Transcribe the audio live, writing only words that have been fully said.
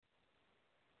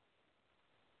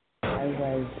I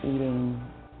was eating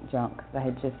junk. I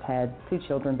had just had 2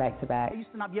 children back to back. I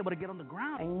used to not be able to get on the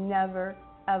ground. I never,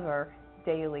 ever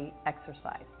daily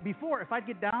exercise. Before, if I'd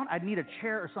get down, I'd need a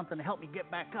chair or something to help me get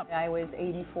back up. I was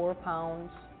 84 pounds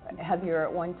heavier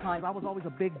at one time. I was always a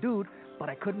big dude, but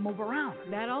I couldn't move around.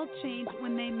 That all changed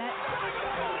when they met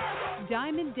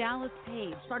Diamond Dallas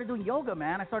Page. I started doing yoga,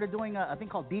 man. I started doing a thing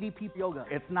called DDP yoga.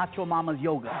 It's not your mama's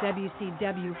yoga.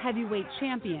 WCW heavyweight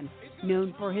champion,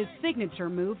 known for his signature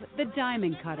move, the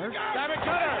Diamond Cutter. Diamond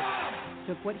Cutter!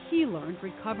 Took what he learned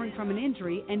recovering from an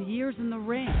injury and years in the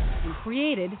ring and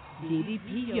created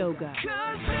DDP Yoga.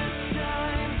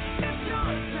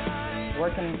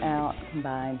 Working out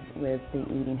combined with the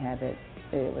eating habits,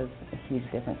 it was a huge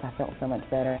difference. I felt so much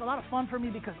better. It's a lot of fun for me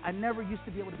because I never used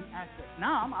to be able to be active.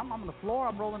 Now I'm on the floor,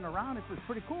 I'm rolling around. It's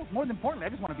pretty cool. More than importantly, I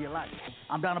just want to be alive.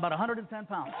 I'm down about 110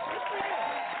 pounds.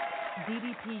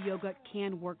 DDP Yoga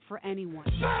can work for anyone.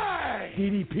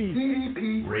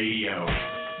 DDP Radio.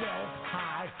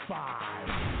 High five.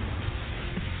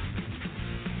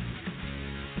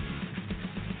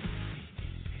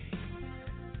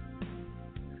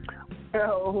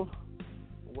 Well,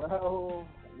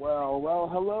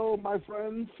 hello, my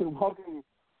friends, and welcome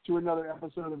to another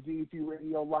episode of DDP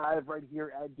Radio Live right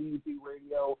here at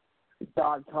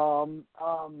DDPRadio.com.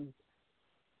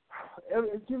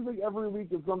 It seems like every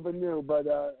week is something new, but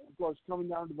of course, coming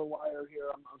down to the wire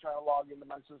here, I'm trying to log into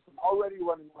my system, already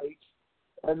running late.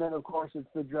 And then, of course,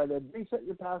 it's the dreaded reset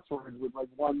your password with like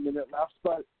 1 minute left.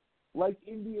 But like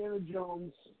Indiana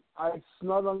Jones, I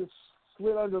slid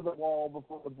under the wall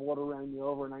before the border ran me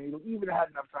over, and I even had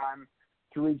enough time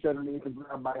to reach underneath and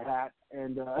grab my hat.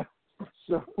 And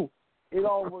so it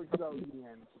all worked out in the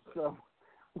end. So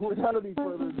without any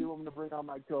further ado, I'm going to bring on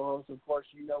my co-host. Of course,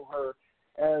 you know her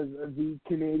as the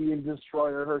Canadian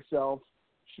destroyer herself.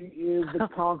 She is the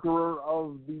conqueror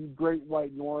of the Great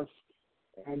White North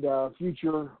and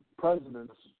future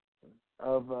presidents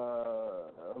of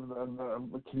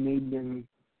the Canadian.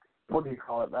 What do you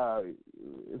call it?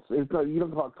 It's not, you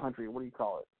don't call it country. What do you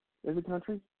call it? Is it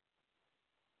country?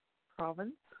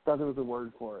 Province. I thought there was a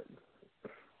word for it.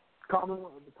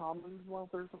 Commonwealth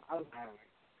or something. I don't know.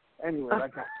 Anyway,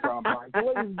 that got thrown by. So,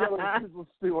 ladies and gentlemen, let's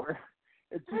do it.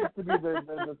 It seems to be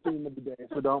the theme of the day,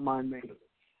 so don't mind me.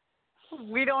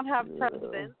 We don't have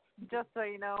presidents. Just so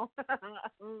you know.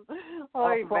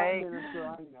 Prime Minister,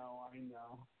 I know.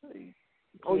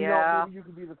 Oh, yeah. Maybe you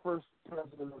could be the first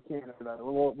president of Canada.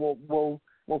 We'll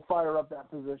fire up that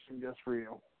position just for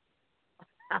you.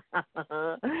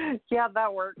 Yeah,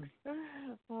 that works.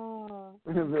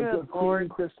 The Queen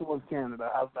Crystal of Canada.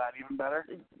 How's that? Even better?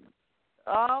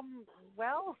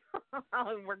 Well,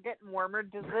 we're getting warmer.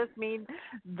 Does this mean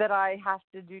that I have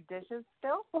to do dishes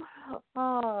still?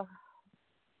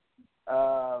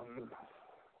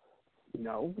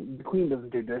 No, the Queen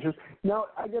doesn't do dishes. No,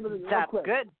 I got to be real quick. That's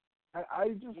good. I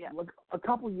just, like, a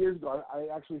couple of years ago, I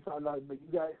actually found out that you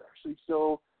guys actually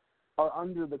still are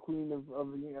under the Queen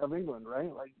of England, right?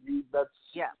 Like, that's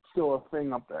still a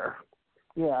thing up there.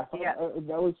 Yeah,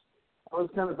 that was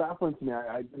kind of baffling to me.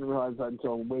 I didn't realize that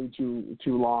until way too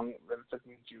long that it took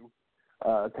me to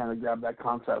kind of grab that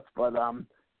concept. But I'm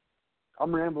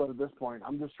rambling at this point.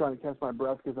 I'm just trying to catch my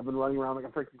breath because I've been running around like a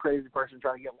freaking crazy person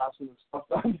trying to get last minute stuff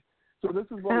done. So this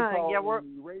is what we call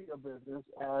in the radio business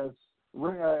as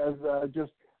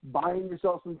just buying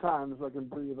yourself some time so I can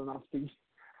breathe enough to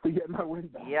get my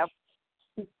wind back. Yep.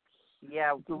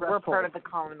 Yeah, we're part of the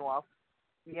Commonwealth.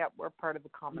 Yep, we're part of the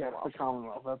Commonwealth. Yes, the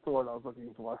Commonwealth. That's the word I was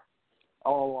looking for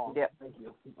all along. Yep. Thank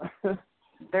you.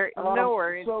 No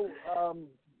worries. So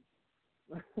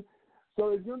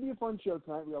it's going to be a fun show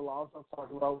tonight. We have a lot of stuff to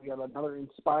talk about. We got another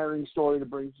inspiring story to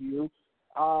bring to you.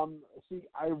 See,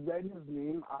 I read his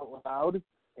name out loud,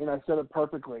 and I said it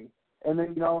perfectly. And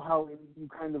then you know how you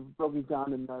kind of broke it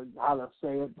down in how to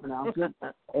say it, pronounce it,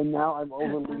 and now I'm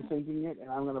overly thinking it,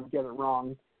 and I'm going to get it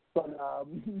wrong. But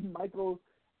Michael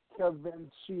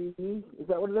Cavacini, is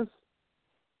that what it is?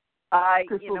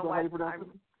 Crystal, you know what?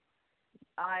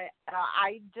 I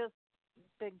just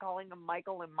been calling him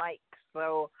Michael and Mike,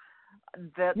 so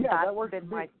that's been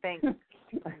my thing,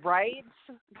 right?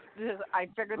 I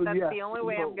figured that's the only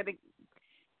way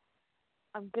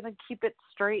I'm gonna keep it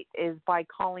straight is by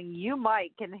calling you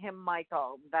Mike and him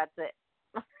Michael. That's it.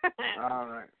 All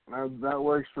right, that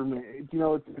works for me. You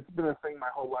know, it's been a thing my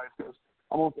whole life because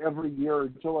almost every year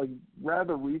until like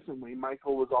rather recently,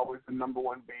 Michael was always the number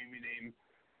one baby name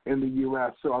in the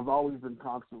U.S. So I've always been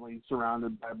constantly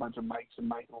surrounded by a bunch of Mikes and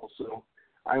Michaels. So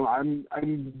I'm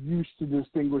used to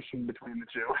distinguishing between the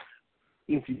two,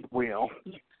 if you will.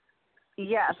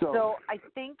 Yeah. So I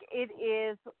think it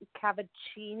is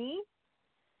Cavacini.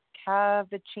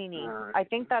 Cavacini. Right. I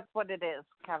think that's what it is,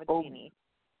 Cavacini. Oh,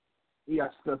 yes,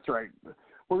 that's right.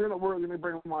 We're gonna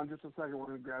bring him on in just a second. We're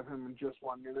gonna grab him in just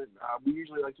 1 minute. We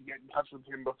usually like to get in touch with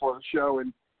him before the show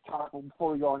and talk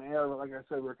before we go on air. But like I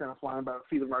said, we're kind of flying by the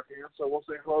seat of our pants, so we'll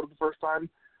say hello to the first time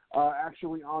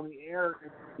actually on the air.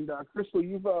 And Crystal,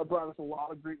 you've brought us a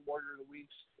lot of great Warrior of the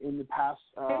Weeks in the past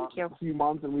few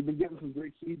months, and we've been getting some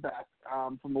great feedback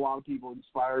from a lot of people,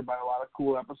 inspired by a lot of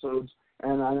cool episodes.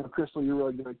 And I know, Crystal, you're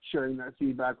really good at sharing that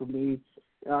feedback with me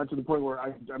to the point where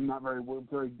I'm not very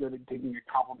good at taking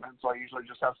a compliment, so I usually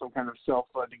just have some kind of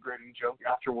self-degrading joke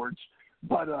afterwards.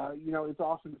 But, it's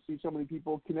awesome to see so many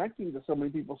people connecting to so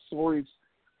many people's stories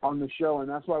on the show, and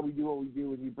that's why we do what we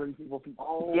do, is we bring people from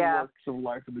all walks of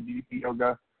life of the DDP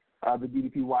Yoga, the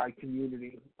DDPY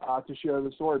community, to share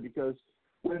the story, because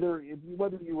whether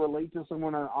you relate to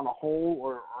someone on a whole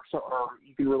or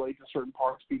you can relate to certain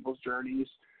parts of people's journeys,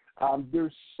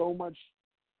 there's so much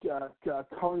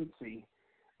currency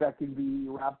that can be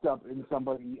wrapped up in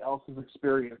somebody else's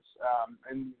experience.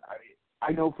 And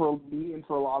I know for me and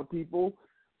for a lot of people,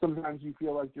 sometimes you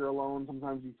feel like you're alone.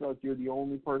 Sometimes you feel like you're the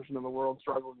only person in the world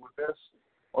struggling with this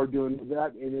or doing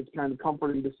that, and it's kind of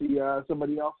comforting to see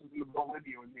somebody else is in the boat with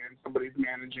you, and somebody's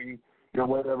managing,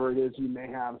 whatever it is you may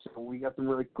have. So we got some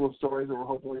really cool stories, and we're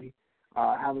hopefully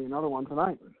having another one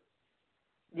tonight.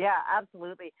 Yeah,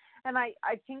 absolutely. And I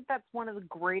think that's one of the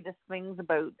greatest things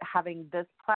about having this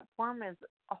platform is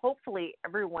hopefully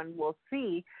everyone will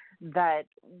see that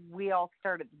we all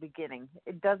start at the beginning.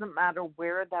 It doesn't matter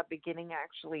where that beginning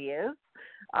actually is.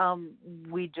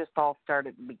 We just all start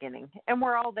at the beginning, and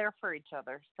we're all there for each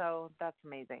other. So that's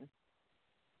amazing.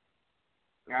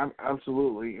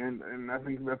 Absolutely. And I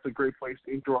think that's a great place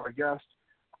to intro our guest.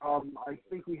 I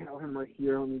think we have him right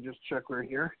here. Let me just check right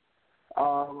here.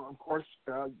 Of course,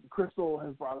 Crystal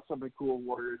has brought us some cool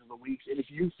Warriors of the Week. And if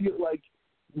you feel like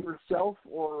yourself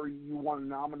or you want to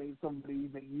nominate somebody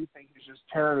that you think is just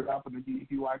tearing it up in the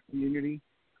DDPY community,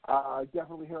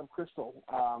 definitely hit up Crystal.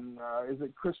 Is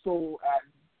it Crystal at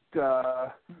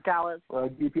Dallas.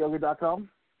 DDPyoga.com?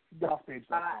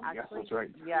 DallasPage.com. Yes, Actually, that's right.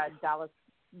 Yeah,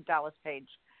 Dallas Page.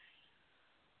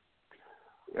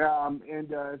 And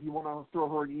if you want to throw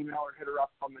her an email or hit her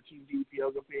up on the Team DDP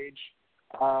Yoga page,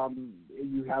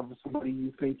 you have somebody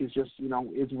you think is just,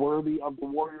 is worthy of the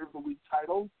Warrior of the Week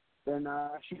title, then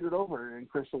shoot it over, and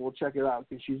Crystal will check it out,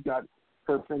 because she's got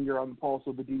her finger on the pulse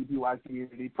of the DDPY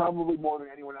community, probably more than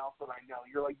anyone else that I know.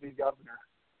 You're like the governor.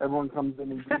 Everyone comes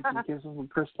in and beats and kisses with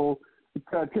Crystal,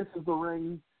 kisses the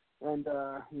ring, and,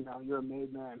 you're a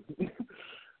made man.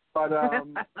 But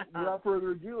without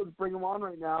further ado, let's bring him on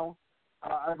right now.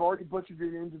 I've already butchered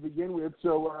your name to begin with,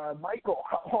 so Michael,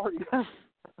 how are you?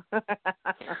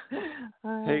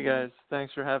 Hey guys,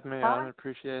 thanks for having me on. I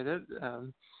appreciate it.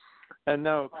 And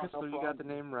no, Crystal, you got the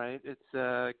name right. It's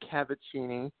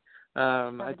Cavacini.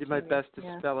 I did my best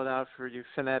to spell it out for you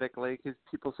phonetically, because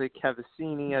people say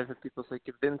Cavacini. I've heard people say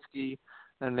Kavinsky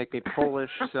and make me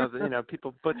Polish, so that,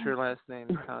 people butcher last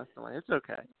names constantly. It's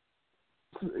okay.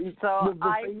 So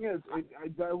the thing is,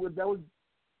 that would.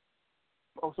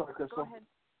 Oh, sorry, Crystal. Go ahead.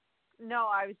 No,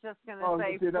 I was just going to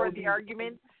say for the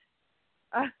argument.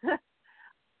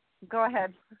 Go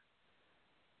ahead.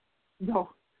 No.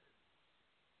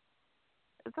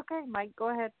 It's okay, Mike. Go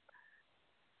ahead.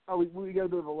 Oh, we got a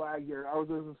bit of a lag here. I was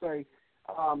going to say,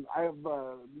 I have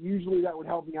usually that would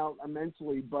help me out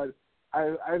immensely, but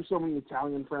I have so many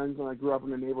Italian friends, and I grew up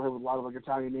in a neighborhood with a lot of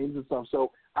Italian names and stuff.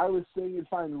 So I was saying it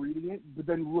fine reading it, but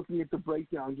then looking at the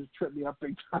breakdown just tripped me up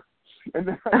big time. And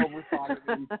then I overthought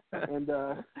it, and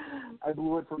I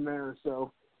blew it from there.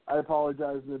 So I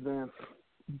apologize in advance.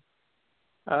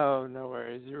 Oh, no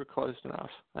worries. You were close enough.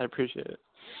 I appreciate it.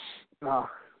 No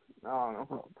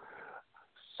problem.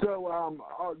 So,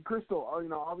 Crystal,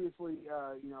 obviously,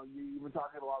 you've been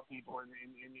talking to a lot of people, and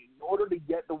in order to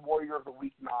get the Warrior of the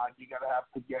Week nod, you got to have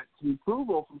to get some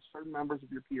approval from certain members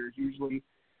of your peers. Usually,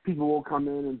 people will come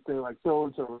in and say, like,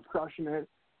 so-and-so is crushing it,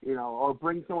 or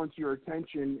bring someone to your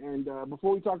attention. And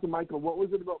before we talk to Michael, what was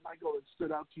it about Michael that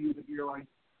stood out to you that you're like,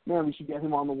 man, we should get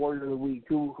him on the Warrior of the Week?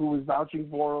 Who was vouching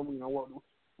for him?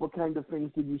 What kind of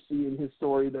things did you see in his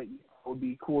story that would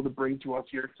be cool to bring to us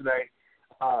here today?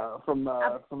 From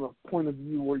a point of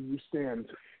view where you stand.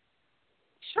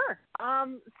 Sure.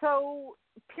 So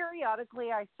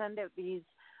periodically I send out these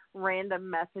random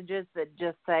messages that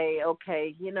just say,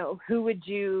 okay, who would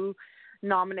you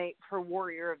nominate for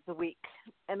Warrior of the Week?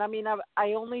 And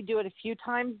I only do it a few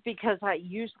times because I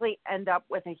usually end up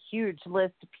with a huge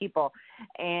list of people,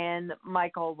 and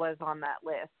Michael was on that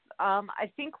list.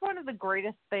 I think one of the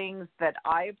greatest things that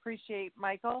I appreciate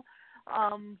Michael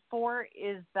for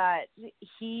is that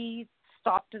he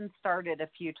stopped and started a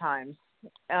few times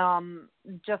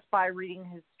just by reading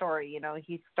his story. You know,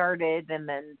 he started and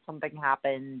then something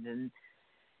happened, and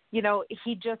you know,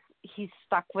 he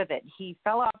stuck with it. He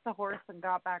fell off the horse and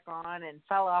got back on, and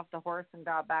fell off the horse and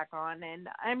got back on. And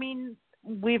I mean,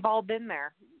 we've all been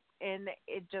there, and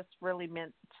it just really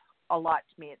meant a lot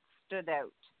to me. It stood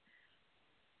out.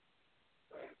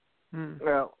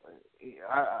 Well,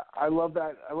 I love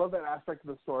that. I love that aspect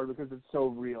of the story because it's so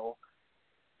real,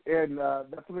 and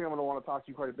that's something I'm going to want to talk to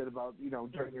you quite a bit about, you know,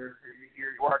 during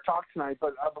our talk tonight.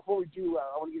 But before we do,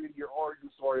 I want to get into your origin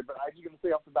story. But I'm just going to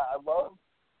say off the bat, I love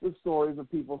the stories of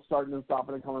people starting and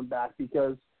stopping and coming back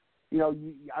because, you know,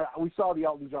 we saw the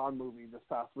Elton John movie this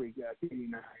past week at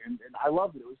TV9, and I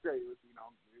loved it. It was great. It was, you know,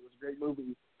 it was a great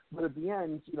movie. But at the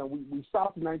end, you know, we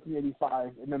stopped in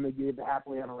 1985, and then they gave the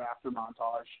Happily Ever After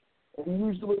montage. And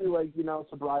usually, like, you know,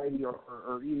 sobriety or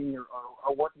eating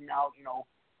or working out, you know,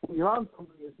 when you're on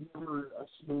something, it's never a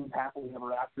smooth happily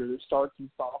ever after. There's starts and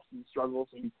stops and struggles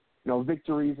and, you know,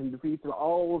 victories and defeats and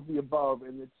all of the above.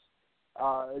 And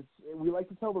we like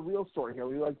to tell the real story here.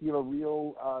 We like to give a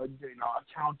real, you know,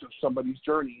 account of somebody's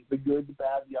journey, the good, the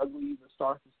bad, the ugly, the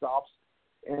starts and stops.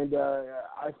 And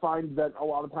I find that a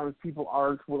lot of times people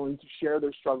aren't willing to share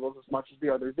their struggles as much as they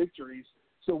are their victories.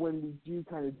 So when we do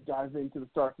kind of dive into the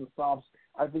starts and stops,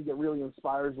 I think it really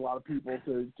inspires a lot of people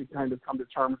to kind of come to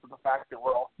terms with the fact that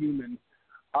we're all human.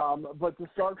 But to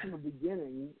start from the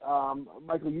beginning,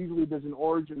 Michael, usually there's an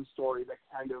origin story that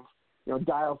kind of, you know,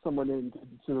 dials someone in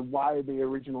to why they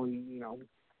originally, you know,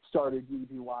 started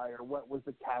DDPY, or what was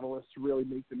the catalyst to really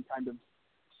make them kind of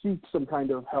seek some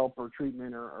kind of help or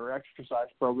treatment or exercise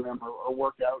program or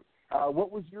workout.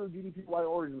 What was your DDPY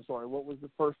origin story? What was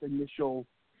the first initial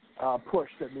push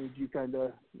that made you kind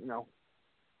of, you know,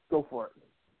 go for it?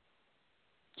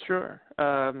 Sure.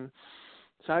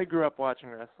 So I grew up watching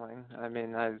wrestling. I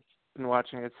mean, I've been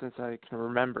watching it since I can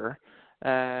remember.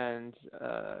 And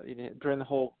you know, during the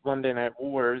whole Monday Night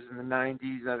Wars in the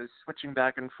 90s, I was switching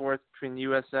back and forth between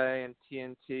USA and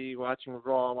TNT, watching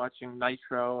Raw, watching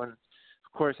Nitro, and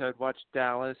of course I would watch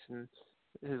Dallas and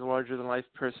his larger-than-life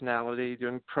personality,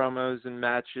 doing promos and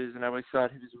matches, and I always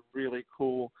thought he was a really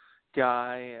cool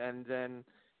guy. And then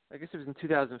I guess it was in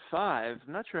 2005.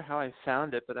 I'm not sure how I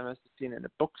found it, but I must have seen it in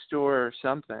a bookstore or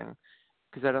something,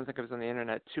 because I don't think I was on the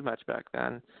internet too much back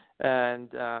then. And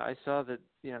I saw that,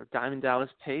 you know, Diamond Dallas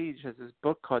Page has this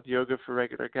book called Yoga for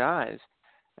Regular Guys.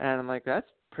 And I'm like, that's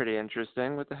pretty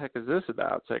interesting. What the heck is this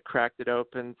about? So I cracked it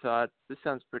open, thought, this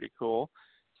sounds pretty cool.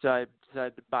 So I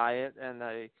decided to buy it, and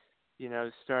I, you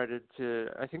know, started to,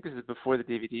 I think this is before the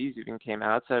DVDs even came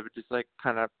out, so I would just like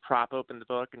kind of prop open the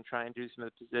book and try and do some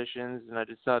of the positions, and I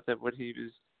just thought that what he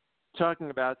was talking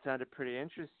about sounded pretty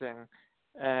interesting.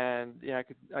 And yeah,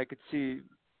 I could see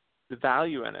the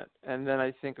value in it. And then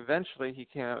I think eventually he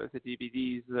came out with the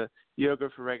DVDs, the Yoga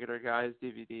for Regular Guys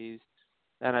DVDs,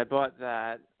 and I bought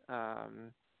that.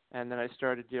 And then I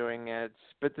started doing it.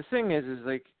 But the thing is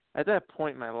like at that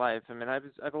point in my life, I mean,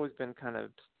 I've always been kind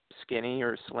of skinny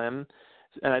or slim,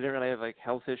 and I didn't really have like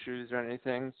health issues or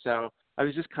anything. So I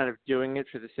was just kind of doing it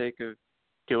for the sake of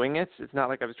doing it. It's not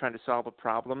like I was trying to solve a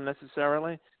problem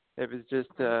necessarily. It was just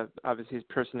obviously his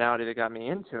personality that got me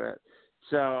into it.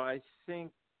 So I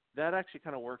think that actually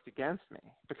kind of worked against me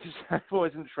because I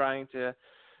wasn't trying to,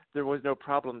 there was no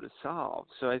problem to solve.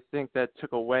 So I think that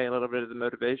took away a little bit of the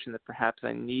motivation that perhaps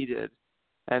I needed.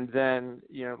 And then,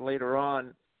 you know, later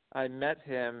on, I met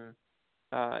him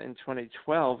in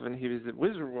 2012, and he was at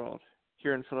Wizard World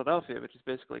here in Philadelphia, which is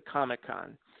basically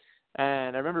Comic-Con.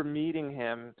 And I remember meeting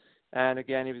him, and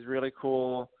again, he was really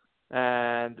cool.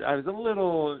 And I was a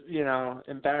little, you know,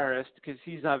 embarrassed because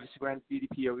he's obviously wearing the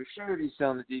DDP Yoga shirt, he's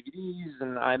selling the DVDs,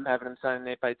 and I'm having him sign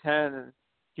an 8x10, and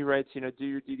he writes, you know, do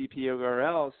your DDP Yoga or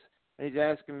else. And he's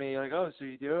asking me, like, oh, so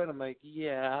you do it? I'm like,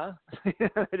 yeah.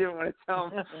 I didn't want to tell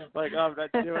him, like, oh, I'm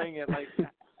not doing it, like,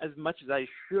 as much as I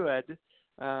should.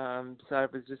 So I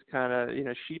was just kind of, you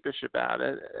know, sheepish about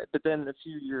it. But then a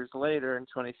few years later, in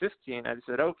 2015, I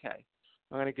said, okay,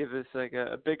 I'm going to give this like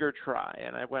a bigger try.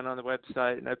 And I went on the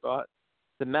website and I bought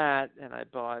the mat and I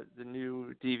bought the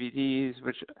new DVDs,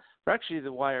 which were actually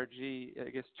the YRG, I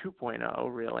guess, 2.0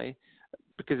 really,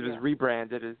 because it was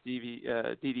rebranded as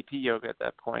DDP Yoga at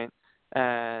that point.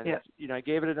 And, you know, I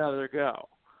gave it another go.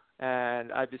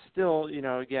 And I was still, you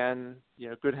know, again, you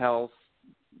know, good health,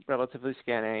 relatively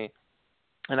skinny.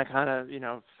 And I kind of, you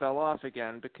know, fell off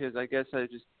again because I guess I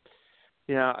just,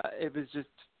 you know, it was just,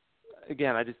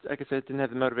 again, I just, like I said, didn't have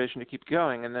the motivation to keep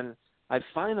going. And then I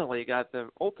finally got the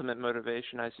ultimate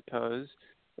motivation, I suppose,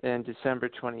 in December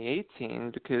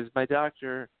 2018 because my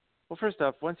doctor, well, first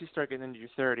off, once you start getting into your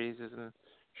 30s, and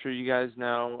sure you guys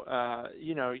know,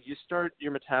 you start,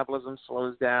 your metabolism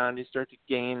slows down, you start to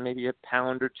gain maybe a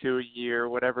pound or two a year,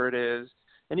 whatever it is,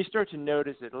 and you start to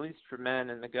notice it, at least for men,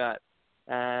 in the gut.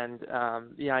 And,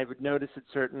 I would notice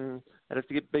I'd have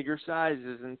to get bigger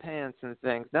sizes and pants and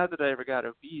things. Not that I ever got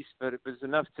obese, but it was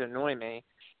enough to annoy me.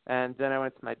 And then I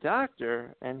went to my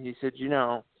doctor, and he said,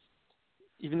 even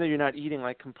though you're not eating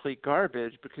like complete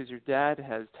garbage because your dad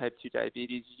has type 2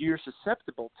 diabetes, you're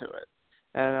susceptible to it.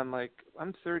 And I'm like,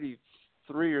 I'm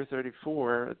 33 or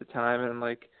 34 at the time, and I'm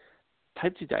like,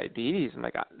 type 2 diabetes? I'm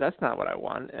like, that's not what I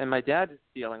want. And my dad is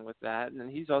dealing with that, and then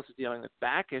he's also dealing with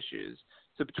back issues.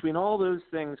 So between all those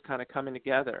things kind of coming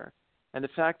together, and the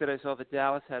fact that I saw that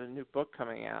Dallas had a new book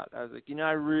coming out, I was like,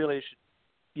 I really should,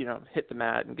 hit the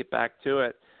mat and get back to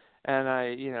it. And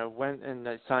I, went and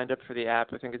I signed up for the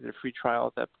app. I think I did a free trial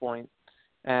at that point.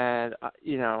 And,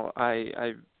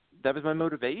 I that was my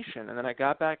motivation. And then I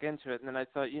got back into it, and then I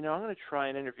thought, I'm going to try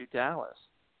and interview Dallas.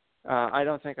 I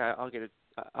don't think I'll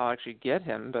actually get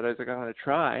him, but I was like, I'm going to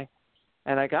try.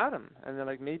 And I got him. And then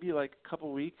maybe a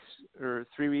couple weeks or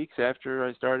 3 weeks after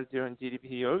I started doing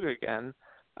DDP yoga again,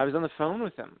 I was on the phone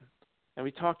with him, and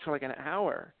we talked for an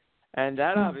hour. And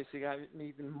that obviously got me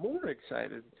even more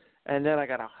excited. And then I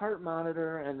got a heart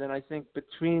monitor, and then I think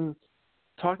between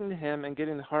talking to him and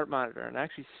getting the heart monitor and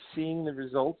actually seeing the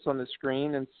results on the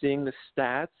screen and seeing the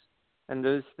stats and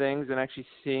those things, and actually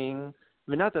seeing,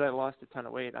 not that I lost a ton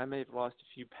of weight, I may have lost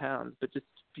a few pounds, but just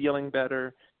feeling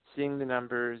better, seeing the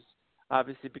numbers,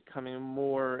 obviously becoming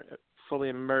more fully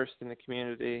immersed in the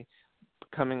community,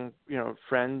 becoming,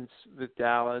 friends with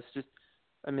Dallas.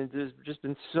 There's just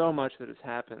been so much that has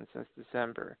happened since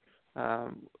December,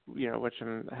 which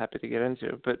I'm happy to get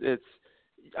into. But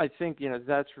I think,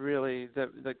 that's really,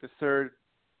 the third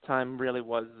time really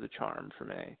was the charm for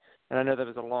me. And I know that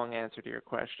was a long answer to your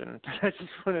question, but I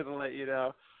just wanted to let you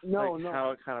know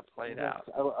how it kind of played out.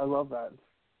 I love that.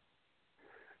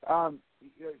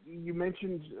 You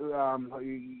mentioned your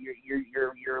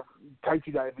type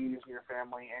 2 diabetes in your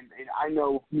family, and I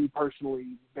know me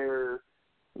personally,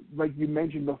 like you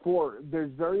mentioned before,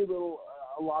 there's very little.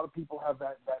 A lot of people have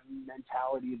that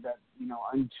mentality that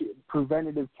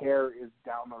preventative care is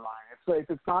down the line. So if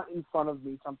it's not in front of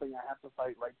me, something I have to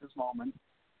fight right this moment,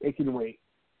 it can wait.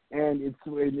 And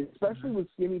especially with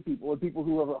skinny people, with people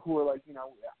who are like,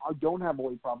 don't have a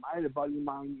weight problem. I had a buddy of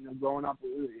mine, growing up,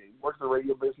 worked in the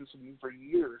radio business with me for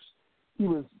years. He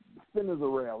was thin as a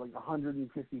rail,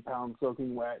 150 pounds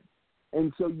soaking wet.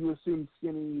 And so you assume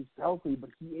skinny is healthy, but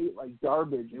he ate like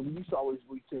garbage. And we used to always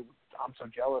say, I'm so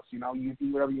jealous, you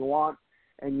eat whatever you want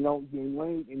and you don't gain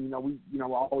weight. And, we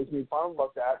always made fun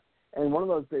about that. And one of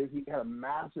those days he had a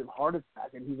massive heart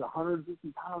attack, and he's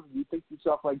 150 pounds. And you think to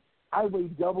yourself, I weigh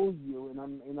double you,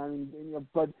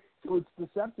 but so it's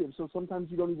deceptive. So sometimes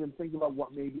you don't even think about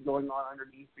what may be going on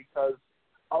underneath because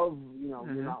of,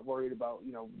 you're not worried about,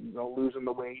 losing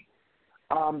the weight.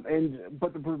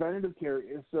 But the preventative care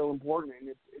is so important, and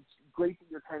it's great that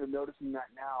you're kind of noticing that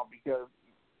now because,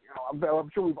 I'm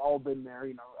sure we've all been there.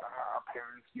 Our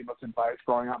parents give us advice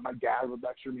growing up. My dad would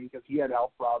lecture me because he had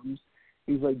health problems.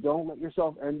 He's like, don't let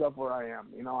yourself end up where I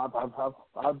am.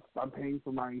 I'm paying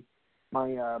for my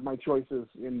choices,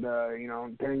 and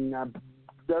paying that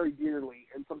very dearly.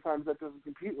 And sometimes that doesn't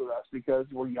compete with us because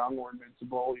we're young, we're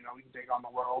invincible. We can take on the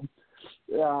world.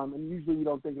 And usually you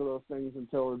don't think of those things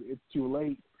until it's too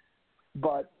late.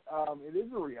 But it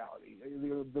is a reality.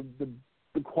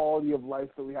 The quality of life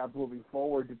that we have moving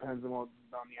forward depends on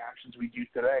the actions we do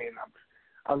today. And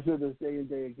I've said this day and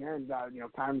day again,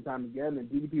 time and time again, that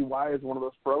DDPY is one of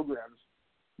those programs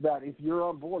that if you're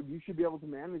on board, you should be able to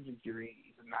manage into your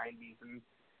 80s and 90s. And,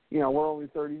 we're only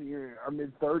our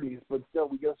mid-30s, but still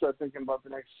we got to start thinking about the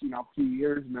next, few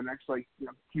years and the next,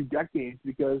 few decades,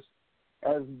 because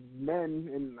as men,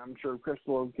 and I'm sure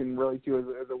Crystal can relate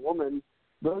to as a woman,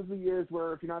 those are the years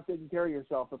where if you're not taking care of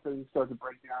yourself, the things start to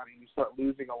break down and you start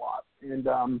losing a lot. And,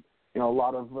 a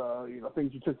lot of,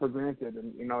 things you took for granted.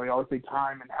 And, they always say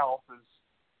time and health is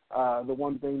the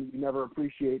one thing that you never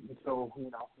appreciate until,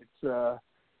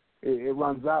 it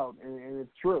runs out. And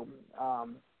it's true.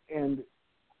 And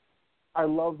I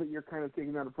love that you're kind of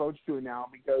taking that approach to it now,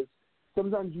 because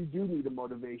sometimes you do need a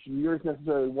motivation. Yours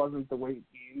necessarily wasn't the weight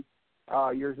gain.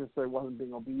 Yours necessarily wasn't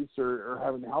being obese or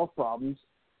having the health problems.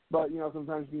 But,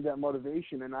 sometimes you need that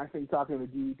motivation. And I think talking to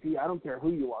DDP, I don't care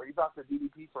who you are. You talk to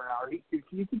DDP for an hour, he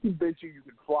can convince you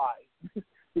can fly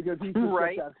because he's just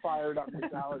got that fired up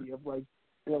mentality of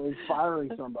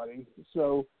inspiring somebody.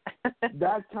 So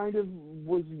that kind of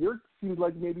seemed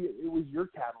like maybe it was your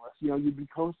catalyst. You'd be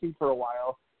coasting for a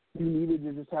while. You needed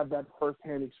to just have that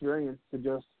firsthand experience to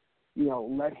just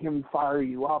let him fire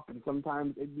you up. And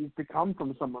sometimes it needs to come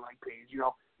from someone like Paige.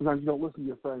 Sometimes you don't listen to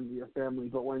your friends or your family,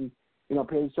 but when,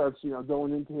 Paige starts,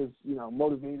 going into his,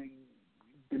 motivating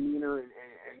demeanor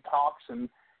and talks, and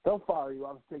they'll fire you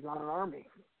up to take on an army.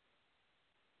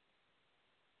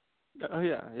 Oh,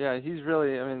 yeah. He's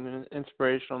really, an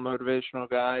inspirational, motivational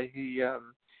guy. He,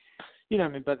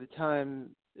 by the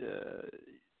time,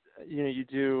 you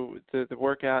do the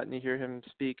workout and you hear him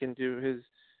speak and do his,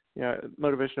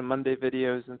 Motivational Monday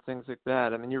videos and things like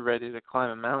that, you're ready to climb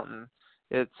a mountain.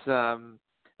 It's,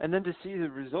 and then to see the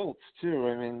results,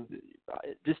 too.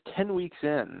 Just 10 weeks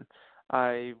in,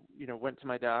 I, went to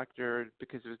my doctor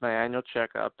because it was my annual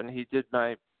checkup, and he did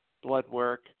my blood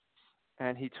work,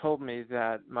 and he told me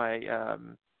that my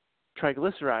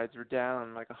triglycerides were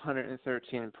down like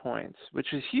 113 points,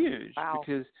 which is huge. Wow.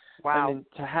 Because, wow.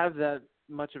 To have that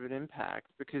much of an impact,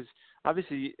 because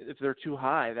obviously if they're too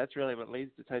high, that's really what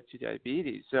leads to type 2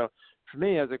 diabetes. So for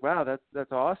me, I was like, wow,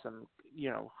 that's awesome.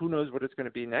 Who knows what it's going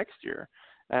to be next year?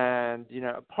 And,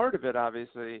 part of it,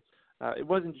 obviously, it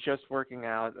wasn't just working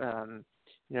out.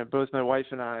 Both my wife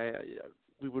and I,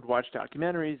 we would watch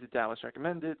documentaries that Dallas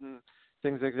recommended and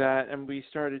things like that, and we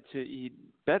started to eat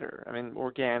better.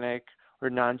 Organic or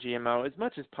non-GMO as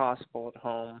much as possible at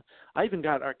home. I even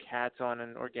got our cats on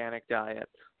an organic diet.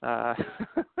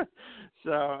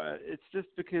 So it's just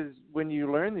because when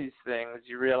you learn these things,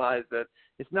 you realize that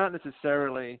it's not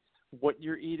necessarily what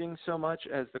you're eating so much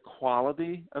as the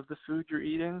quality of the food you're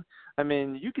eating.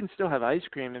 You can still have ice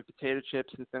cream and potato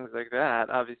chips and things like that,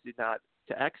 obviously not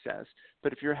to excess,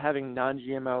 but if you're having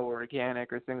non-GMO or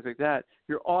organic or things like that,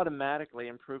 you're automatically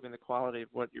improving the quality of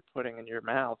what you're putting in your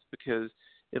mouth, because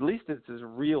at least it's as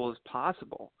real as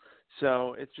possible.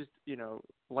 So it's just,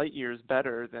 light years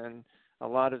better than a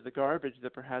lot of the garbage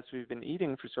that perhaps we've been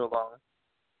eating for so long,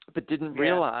 but didn't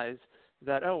realize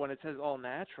that, when it says all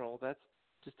natural, that's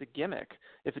just a gimmick.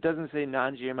 If it doesn't say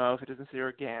non-GMO, if it doesn't say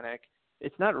organic,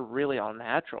 it's not really all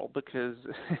natural, because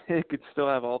it could still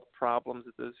have all the problems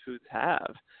that those foods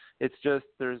have. It's just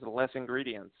there's less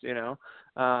ingredients,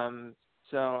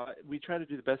 So we try to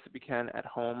do the best that we can at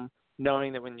home,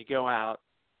 knowing that when you go out,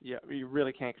 you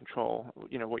really can't control,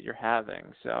 what you're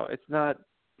having. So it's not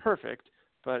perfect,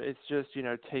 but it's just,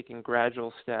 taking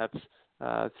gradual steps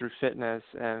through fitness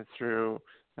and through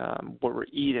what we're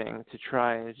eating to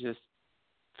try and just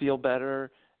feel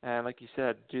better. And like you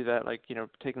said, do that,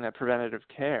 taking that preventative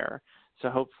care. So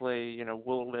hopefully,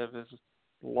 we'll live as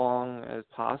long as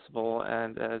possible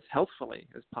and as healthfully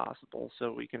as possible,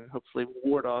 so we can hopefully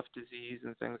ward off disease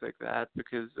and things like that,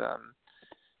 because,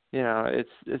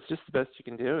 it's just the best you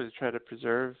can do is try to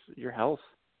preserve your health.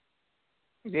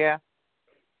 Yeah.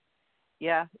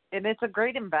 Yeah, and it's a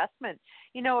great investment.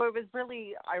 It was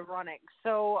really ironic.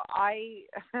 So I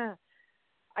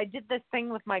did this thing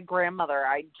with my grandmother.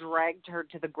 I dragged her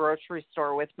to the grocery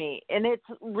store with me, and it's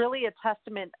really a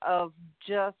testament of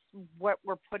just what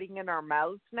we're putting in our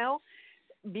mouths now,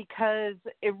 because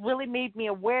it really made me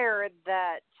aware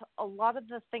that a lot of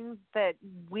the things that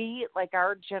we, like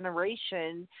our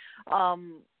generation,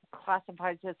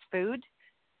 classifies as food,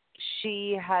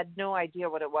 she had no idea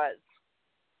what it was.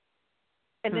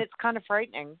 And it's kind of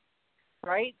frightening,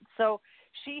 right? So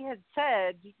she had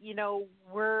said,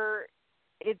 we're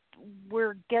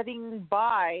getting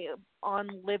by on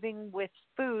living with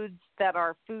foods that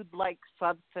are food-like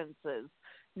substances,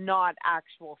 not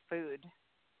actual food.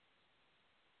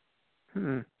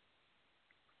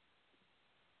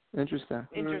 Interesting.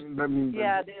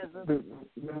 Yeah, it is.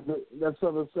 That's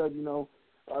what I said,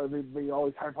 they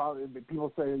always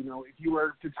people say, if you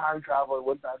were to time travel and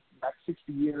went back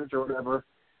 60 years or whatever,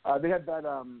 they had that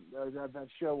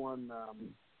show on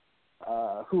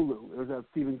Hulu. It was a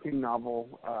Stephen King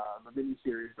novel, the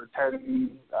miniseries for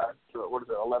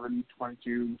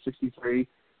 11/22/63,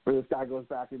 where this guy goes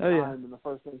back in time, and the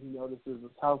first thing he notices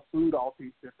is how food all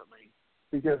tastes differently,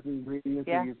 because the ingredients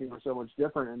they're using are so much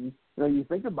different. And you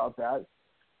think about that.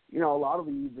 A lot of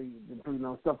the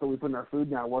stuff that we put in our food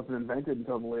now wasn't invented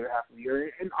until the later half of the year.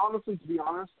 And honestly, to be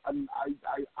honest, I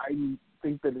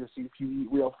think that if you eat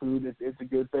real food, it's a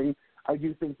good thing. I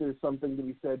do think there's something to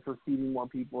be said for feeding more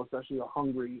people, especially the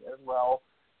hungry, as well.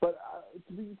 But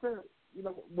to be fair,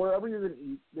 wherever you're going to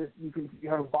eat, you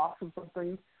have a box of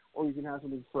something, or you can have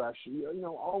something fresh.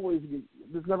 Always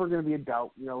there's never going to be a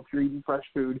doubt. If you're eating fresh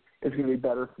food, it's going to be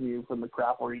better for you from the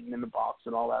crap we're eating in the box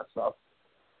and all that stuff.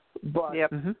 But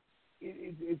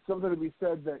it's something to be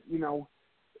said that,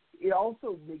 it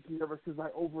also makes me nervous because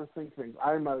I overthink things.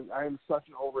 I am such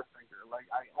an overthinker.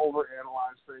 I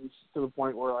overanalyze things to the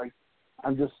point where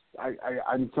I'm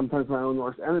sometimes my own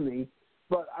worst enemy,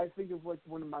 But I think of like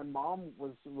when my mom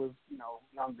was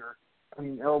younger. I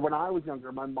mean, or when I was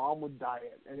younger, my mom would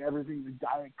diet, and everything. The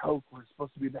Diet Coke was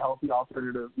supposed to be the healthy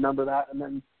alternative. Remember that? And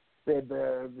then they had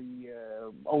the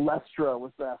Olestra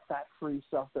was the fat-free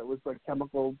stuff that was like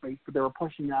chemical-based, but they were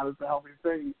pushing that as the healthy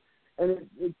thing. And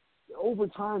it over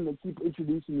time, they keep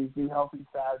introducing these new healthy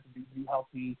fads, these new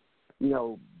healthy,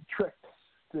 tricks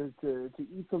to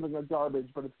eat something like garbage,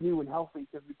 but it's new and healthy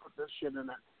because we put this shit in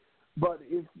it. But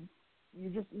if you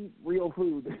just eat real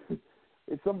food,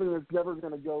 it's something that's never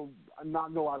going to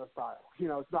not go out of style.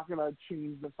 It's not going to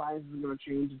change. The science isn't going to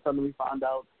change and suddenly find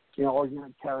out,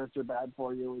 organic carrots are bad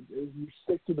for you. If you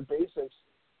stick to the basics,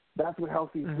 that's what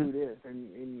healthy food is. And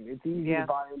it's easy to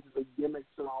buy into the gimmicks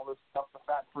and all this stuff, the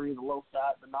fat-free, the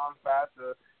low-fat, the non-fat,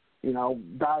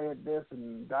 diet this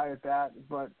and diet that.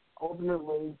 But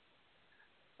ultimately,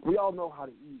 we all know how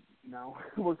to eat,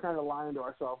 We're kind of lying to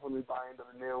ourselves when we buy into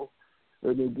the new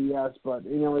BS, but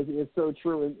it's so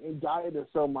true, and diet is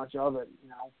so much of it.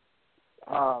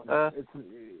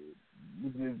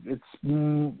 It's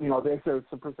they say it's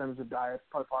a percentage of diet,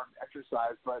 part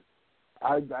exercise, but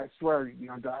I swear,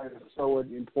 diet is so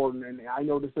important, and I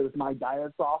notice that if my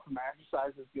diet's off and my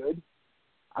exercise is good,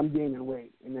 I'm gaining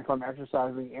weight, and if I'm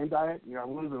exercising and diet,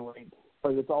 I'm losing weight.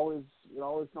 But it always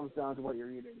comes down to what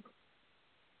you're eating.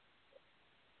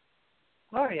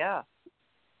 Oh yeah.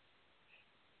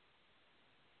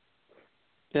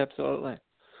 Yeah, absolutely.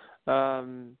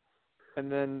 And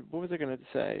then what was I going to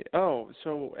say? Oh,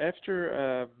 so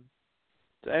after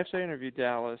I interviewed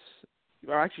Dallas,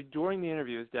 or actually during the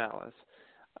interview with Dallas,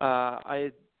 when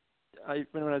I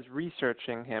was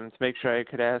researching him to make sure I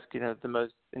could ask the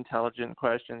most intelligent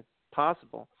questions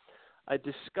possible, I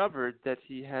discovered that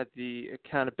he had the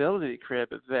accountability crib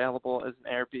available as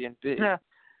an Airbnb,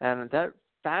 and that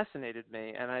fascinated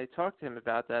me. And I talked to him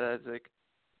about that. I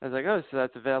was like, oh, so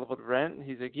that's available to rent? And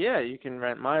he's like, yeah, you can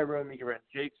rent my room, you can rent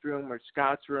Jake's room or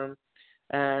Scott's room.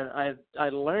 And I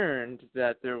learned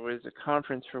that there was a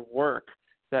conference for work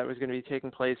that was going to be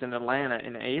taking place in Atlanta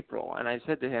in April. And I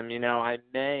said to him, I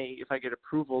may, if I get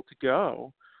approval to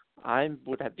go, I'd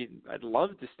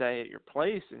love to stay at your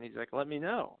place. And he's like, let me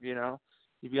know,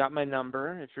 you've got my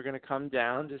number. If you're going to come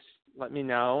down, just let me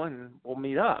know and we'll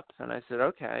meet up. And I said,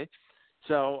 okay.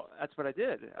 So that's what I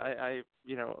did. I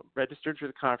registered for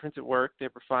the conference at work. They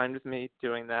were fine with me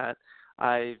doing that.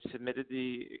 I submitted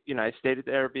I stayed at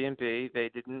the Airbnb.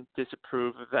 They didn't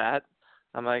disapprove of that.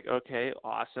 I'm like, okay,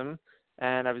 awesome.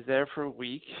 And I was there for a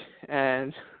week.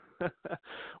 And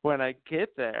when I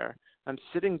get there, I'm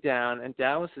sitting down, and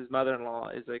Dallas's mother-in-law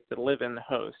is like the live-in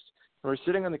host. And we're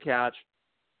sitting on the couch,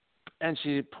 and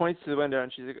she points to the window,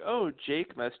 and she's like, oh,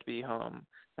 Jake must be home.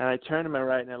 And I turn to my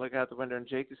right, and I look out the window, and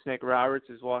Jake the Snake Roberts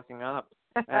is walking up.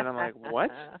 And I'm like,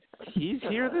 what? He's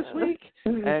here this week?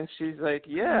 And she's like,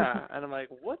 yeah. And I'm like,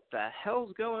 what the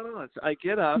hell's going on? So I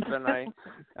get up, and I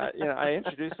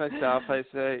introduce myself. I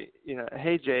say,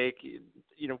 hey, Jake,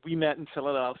 we met in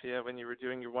Philadelphia when you were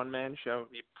doing your one-man show.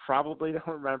 You probably don't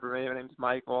remember me. My name's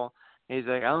Michael. And he's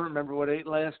like, I don't remember what I ate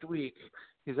last week.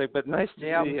 He's like, but nice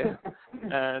to see you.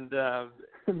 And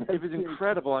it was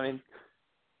incredible. I mean,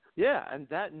 yeah, and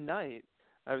that night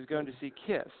I was going to see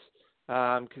Kiss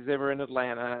because they were in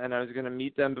Atlanta, and I was going to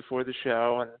meet them before the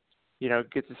show and,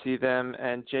 get to see them.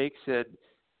 And Jake said,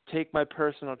 take my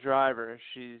personal driver.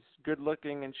 She's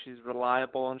good-looking, and she's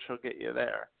reliable, and she'll get you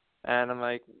there. And I'm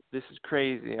like, this is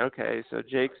crazy. Okay, so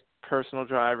Jake's personal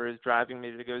driver is driving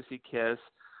me to go see Kiss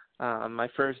my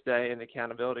first day in the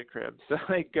accountability crib. So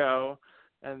I go,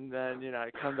 and then,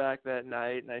 I come back that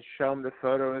night, and I show him the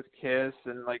photo of Kiss,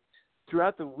 and,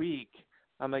 throughout the week,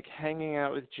 I'm hanging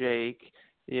out with Jake,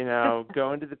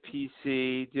 going to the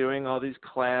PC, doing all these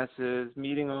classes,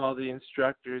 meeting all the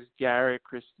instructors, Garrett,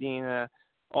 Christina,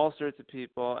 all sorts of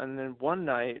people. And then one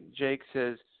night, Jake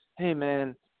says, hey,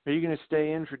 man, are you going to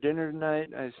stay in for dinner tonight?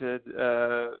 I said,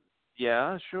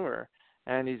 yeah, sure.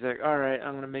 And he's like, all right,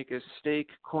 I'm going to make a steak,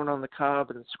 corn on the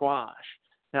cob, and squash.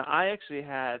 Now, I actually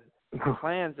had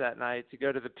plans that night to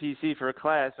go to the PC for a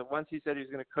class, and once he said he was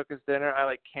going to cook us dinner,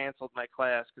 I canceled my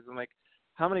class because I'm like,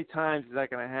 how many times is that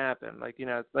going to happen?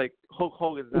 It's like Hulk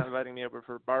Hogan's not inviting me over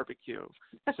for a barbecue,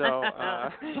 so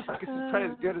it's probably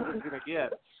as good as it's going to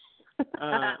get.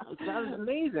 That was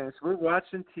amazing. So we're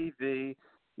watching TV,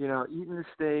 eating the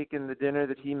steak and the dinner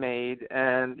that he made,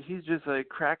 and he's just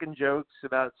cracking jokes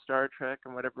about Star Trek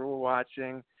and whatever we're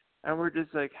watching, and we're just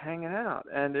hanging out,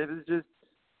 and it was just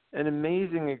an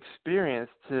amazing experience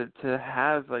to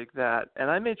have that.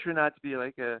 And I made sure not to be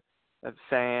a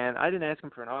fan. I didn't ask him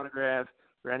for an autograph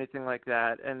or anything like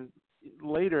that. And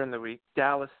later in the week,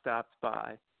 Dallas stopped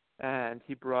by, and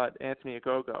he brought Anthony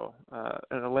Ogogo,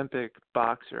 an Olympic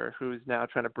boxer who's now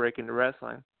trying to break into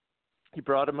wrestling. He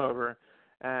brought him over,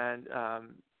 and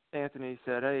Anthony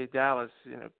said, "Hey, Dallas,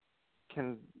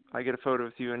 can I get a photo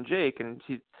with you and Jake?" And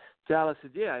Dallas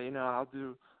said, "Yeah, I'll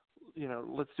do,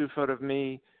 let's do a photo of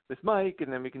me with Mike,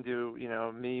 and then we can do,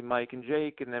 me, Mike, and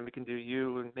Jake, and then we can do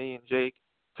you and me and Jake."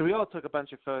 So we all took a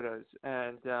bunch of photos,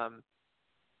 and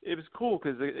it was cool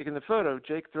because in the photo,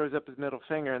 Jake throws up his middle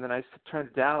finger, and then I turned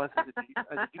to Dallas and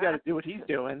said, "You got to do what he's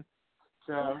doing."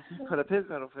 So he put up his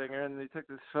middle finger, and they took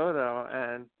this photo,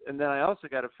 and then I also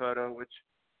got a photo, which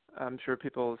I'm sure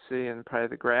people will see in probably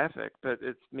the graphic, but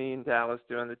it's me and Dallas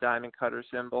doing the diamond cutter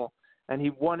symbol, and he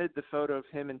wanted the photo of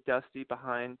him and Dusty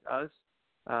behind us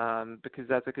because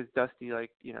that's like his Dusty,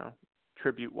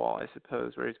 tribute wall, I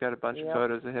suppose, where he's got a bunch of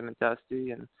photos of him and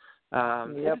Dusty, and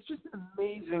it was just an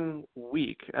amazing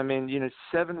week. I mean,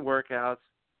 7 workouts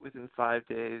within 5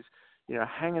 days,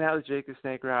 hanging out with Jake the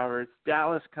Snake Roberts,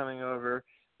 Dallas coming over.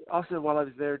 Also, while I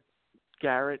was there,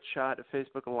 Garrett shot a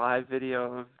Facebook Live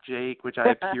video of Jake, which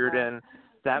I appeared in.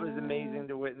 That was amazing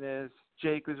to witness.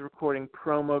 Jake was recording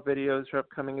promo videos for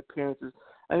upcoming appearances.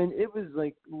 I mean, it was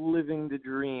like living the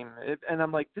dream. And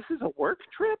I'm like, this is a work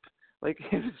trip? Like,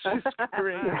 it was just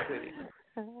crazy.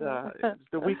 It's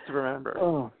the week to remember.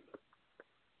 Oh.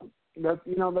 That's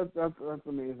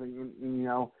amazing. And,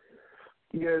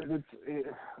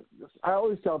 I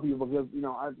always tell people, because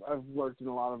I've worked in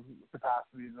a lot of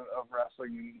capacities of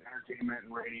wrestling and entertainment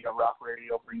and radio, rock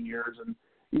radio for years, and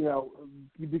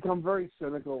you become very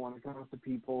cynical when it comes to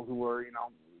people who are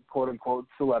quote unquote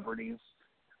celebrities.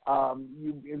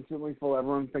 You instantly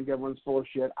think everyone's full of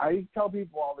shit. I tell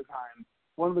people all the time,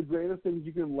 one of the greatest things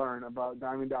you can learn about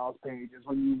Diamond Dallas Page is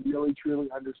when you really truly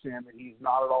understand that he's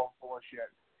not at all full of shit.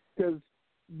 Because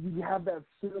you have that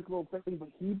cynical thing, but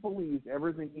he believes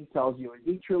everything he tells you, and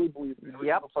he truly believes in every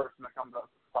single person that comes up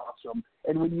to him.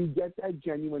 And when you get that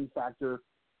genuine factor,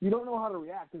 you don't know how to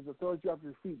react because it throws you off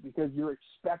your feet because you're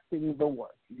expecting the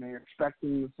work. You're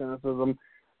expecting the cynicism,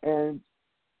 and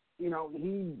he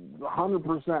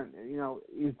 100%,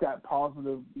 is that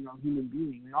positive, human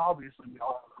being. And obviously, we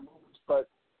all have moments, but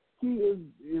he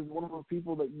is one of those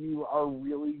people that you are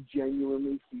really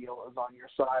genuinely feel is on your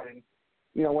side. And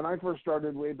when I first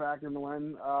started way back in the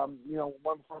when, one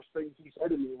of the first things he said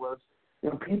to me was,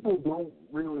 people don't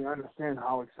really understand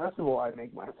how accessible I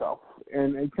make myself.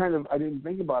 And I didn't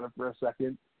think about it for a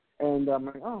second. And I'm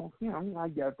like, oh, I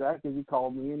get that because he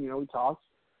called me and, we talked.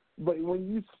 But when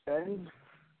you spend,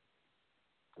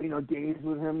 days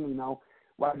with him,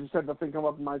 I just had to think him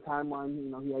up in my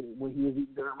timeline, when he was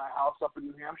eating dinner at my house up in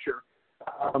New Hampshire.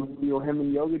 Him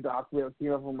and Yoga Doc, we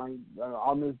came up on my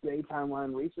on this day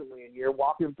timeline recently, and you're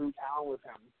walking through town with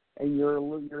him, and you're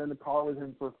in the car with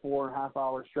him for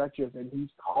 4.5-hour stretches, and he's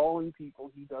calling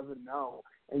people he doesn't know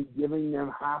and giving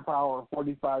them half hour,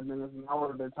 45 minutes, an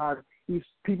hour at their time. He's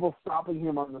people stopping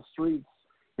him on the streets,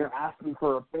 asking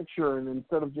for a picture, and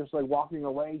instead of just like walking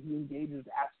away, he engages,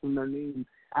 asks them their name,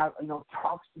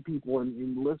 talks to people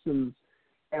and listens.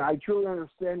 And I truly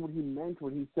understand what he meant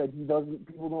when he said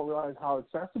people don't realize how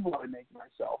accessible I make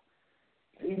myself.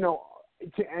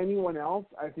 To anyone else,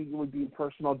 I think it would be a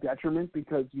personal detriment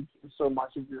because you give so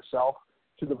much of yourself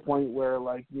to the point where,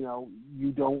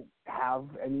 you don't have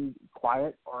any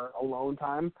quiet or alone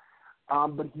time.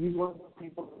 But he's one of those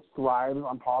people that thrives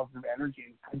on positive energy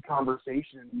and good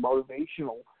conversation and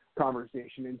motivational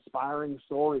conversation, inspiring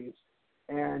stories.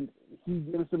 And he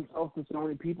gives himself to so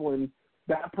many people, and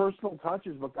that personal touch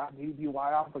is what got DDPY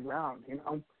off the ground.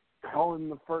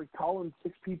 Calling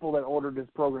 6 people that ordered his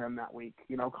program that week.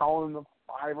 Calling the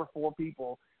 5 or 4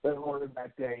 people that ordered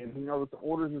that day. And the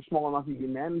orders are small enough you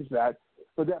can manage that.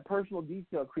 But that personal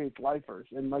detail creates lifers.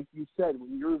 And like you said,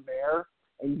 when you're there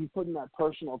and you put in that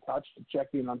personal touch to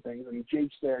check in on things, and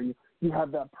Jake's there, and you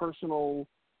have that personal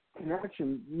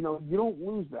connection. You don't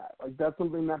lose that. Like that's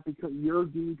something that because you're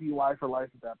DDPY for life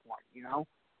at that point. He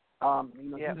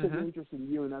took an interest in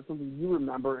you, and that's something you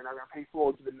remember, and are going to pay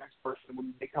forward to the next person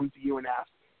when they come to you and ask,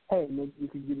 hey, maybe you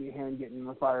could give me a hand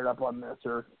getting fired up on this,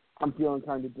 or I'm feeling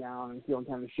kind of down and feeling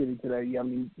kind of shitty today. You have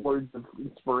any words of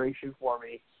inspiration for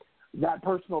me? That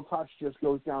personal touch just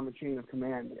goes down the chain of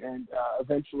command, and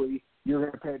eventually you're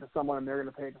going to pay it to someone, and they're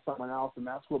going to pay it to someone else, and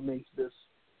that's what makes this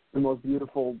the most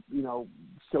beautiful,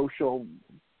 social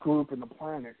group in the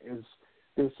planet. Is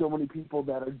there's so many people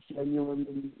that are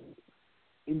genuinely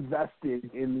invested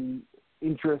in the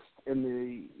interest and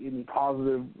in the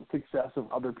positive success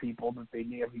of other people that they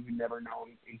may have even never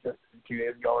known existed 2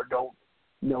 days ago or don't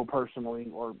know personally,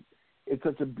 or it's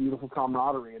such a beautiful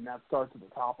camaraderie, and that starts at the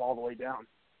top all the way down.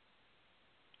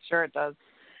 Sure it does.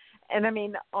 And I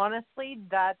mean, honestly,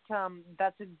 that's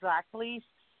exactly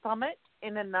Summit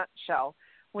in a nutshell.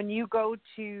 When you go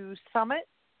to Summit,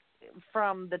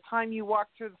 from the time you walk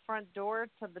through the front door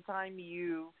to the time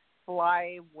you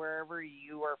fly wherever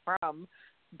you are from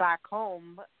back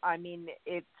home, I mean,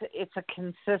 it's a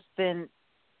consistent.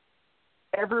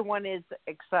 Everyone is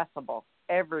accessible.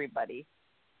 Everybody.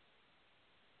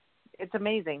 It's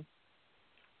amazing.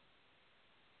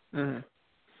 Mm-hmm.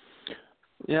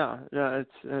 Yeah,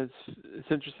 it's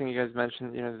interesting. You guys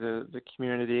mentioned, you know, the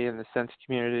community and the sense of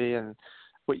community and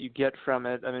what you get from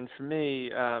it. I mean, for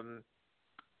me,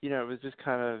 you know, it was just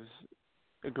kind of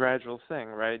a gradual thing,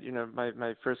 right? You know,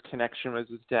 my first connection was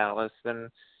with Dallas, then,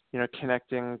 you know,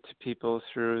 connecting to people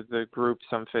through the groups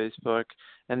on Facebook,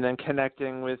 and then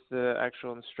connecting with the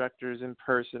actual instructors in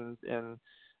person in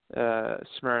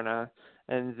Smyrna.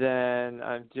 And then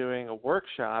I'm doing a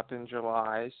workshop in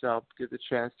July, so I'll get the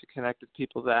chance to connect with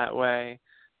people that way.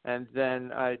 And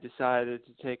then I decided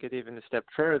to take it even a step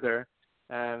further.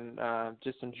 And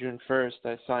just on June 1st,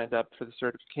 I signed up for the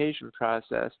certification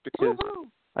process because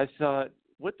I thought,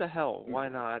 what the hell, why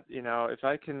not? You know, if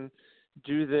I can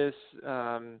do this,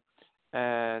 and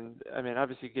I mean,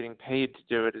 obviously getting paid to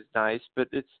do it is nice, but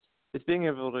it's being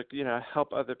able to, you know,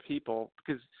 help other people.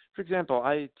 Because, for example,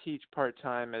 I teach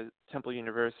part-time at Temple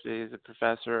University as a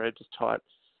professor. I just taught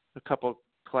a couple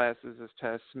classes this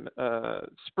past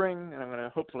spring, and I'm going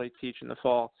to hopefully teach in the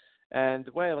fall. And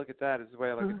the way I look at that is the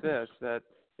way I look at this, that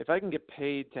if I can get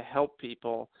paid to help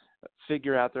people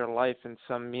figure out their life in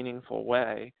some meaningful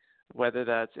way, whether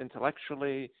that's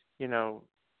intellectually, you know,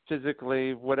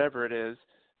 physically, whatever it is,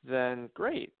 then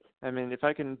great. I mean, if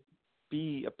I can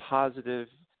be a positive,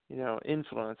 you know,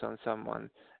 influence on someone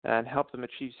and help them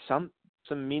achieve some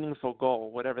meaningful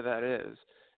goal, whatever that is,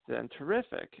 then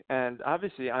terrific. And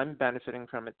obviously I'm benefiting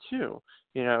from it too,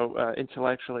 you know,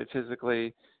 intellectually,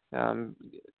 physically.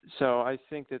 So I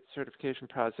think that certification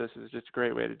process is just a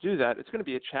great way to do that. It's going to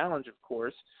be a challenge, of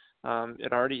course.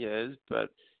 It already is, but,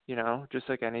 you know, just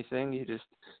like anything, you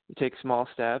take small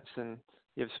steps and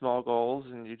you have small goals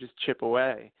and you just chip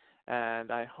away.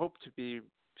 And I hope to be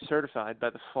certified by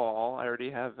the fall. I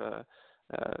already have a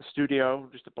studio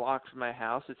just a block from my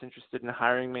house that's interested in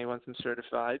hiring me once I'm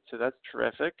certified, so that's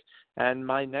terrific. And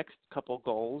my next couple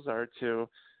goals are to,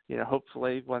 you know,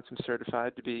 hopefully once I'm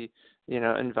certified to be, you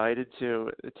know, invited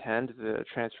to attend the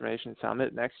Transformation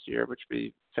Summit next year, which would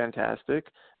be fantastic,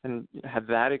 and have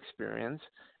that experience,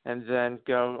 and then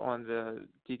go on the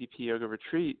DDP Yoga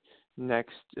Retreat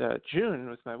next June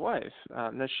with my wife.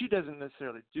 Now, she doesn't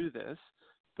necessarily do this,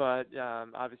 but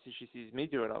obviously she sees me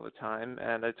do it all the time,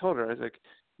 and I told her, I was like,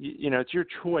 you know, it's your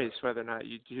choice whether or not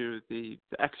you do the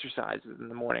exercises in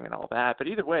the morning and all that, but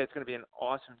either way, it's going to be an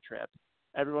awesome trip.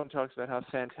 Everyone talks about how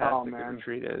fantastic the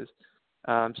retreat is.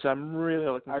 So I'm really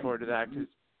looking forward to that, because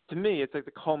to me, it's like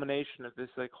the culmination of this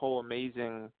like whole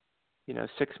amazing, you know,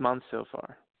 6 months so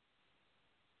far.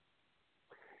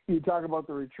 You talk about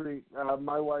the retreat.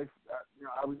 My wife, you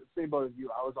know, I was the same boat as you.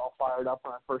 I was all fired up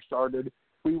when I first started.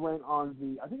 We went on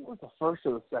I think it was the first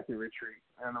or the second retreat.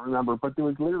 I don't remember, but there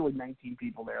was literally 19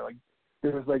 people there. Like,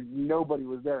 there was like nobody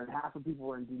was there, and half the people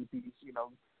were in DDP's, you know,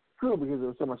 crew because it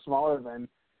was so much smaller then.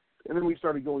 And then we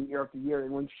started going year after year.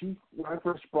 And when I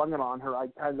first sprung it on her, I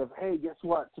kind of, hey, guess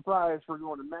what? Surprise, we're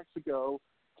going to Mexico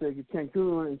to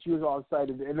Cancun, and she was all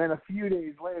excited. And then a few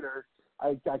days later,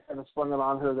 I kind of sprung it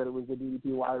on her that it was the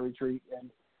DDPY retreat.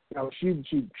 And, you know,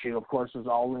 she of course was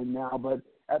all in now. But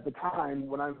at the time,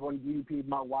 when I was going to DDP,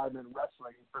 my wife meant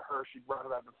wrestling. For her, she'd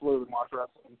rather have the flu than watch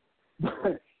wrestling.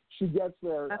 But she gets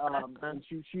there, and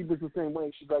she was the same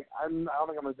way. She's like, I don't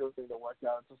think I'm going to do anything to work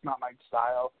out. It's just not my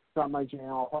style. It's not my jam.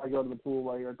 I'll probably go to the pool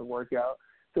while you're at the workout.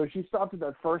 So she stopped at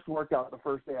that first workout the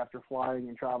first day after flying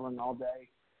and traveling all day.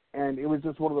 And it was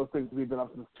just one of those things. We've been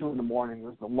up since 2 a.m. It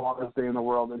was the longest day in the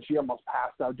world, and she almost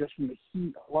passed out just from the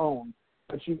heat alone.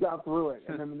 But she got through it.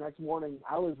 And then the next morning,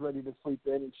 I was ready to sleep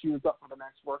in, and she was up for the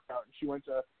next workout. And she went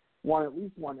to at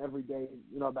least one every day,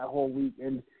 you know, that whole week.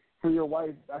 And for your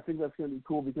wife, I think that's going to be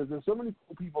cool, because there's so many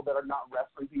cool people that are not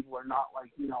wrestling people, or not like,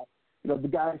 you know, the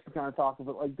guys can kind of talk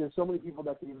about, like, there's so many people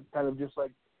that can kind of just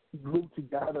like group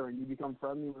together and you become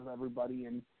friendly with everybody.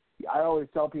 And I always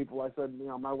tell people, I said, you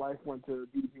know, my wife went to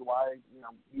DDPY, you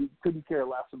know, you couldn't care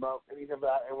less about any of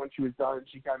that. And when she was done,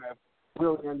 she kind of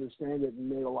really understood it and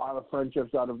made a lot of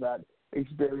friendships out of that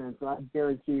experience. And I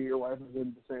guarantee your wife is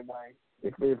in the same way.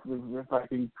 If I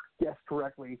can guess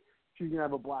correctly, she's going to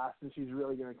have a blast, and she's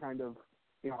really going to kind of,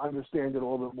 you know, understand it a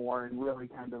little bit more and really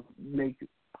kind of make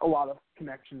a lot of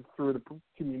connections through the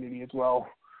community as well.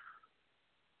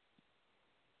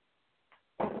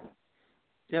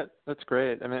 Yeah, that's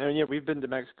great. I mean, yeah, we've been to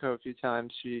Mexico a few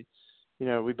times. We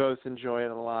both enjoy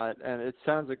it a lot, and it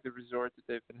sounds like the resort that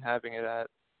they've been having it at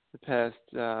the past,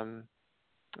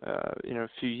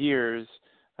 few years.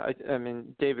 I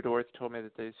mean, David Orth told me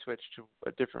that they switched to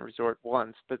a different resort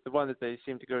once, but the one that they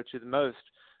seem to go to the most,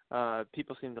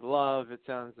 people seem to love. It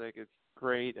sounds like it's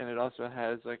great, and it also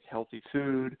has like healthy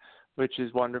food, which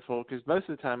is wonderful because most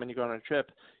of the time when you go on a trip,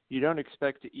 you don't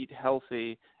expect to eat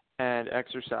healthy and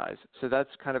exercise. So that's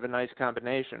kind of a nice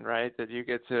combination, right? That you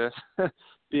get to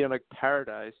be in like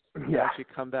paradise and actually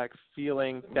come back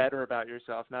feeling better about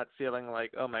yourself, not feeling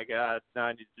like, oh my God, now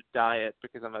I need to diet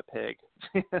because I'm a pig.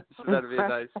 So that'd be a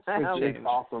nice change. It's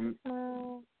awesome.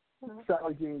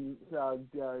 Sally Jane,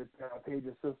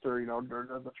 Paige's sister,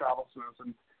 does the travel service,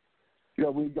 and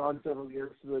we'd gone several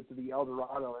years to the El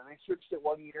Dorado, and they switched it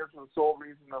one year for the sole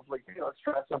reason of like, let's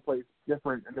try someplace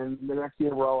different. And then the next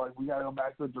year we're all like, we got to go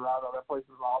back to the Dorado. That place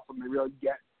is awesome. They really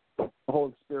get the whole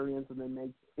experience, and they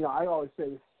make, I always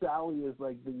say Sally is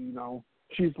like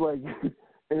she's like,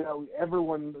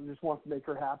 everyone just wants to make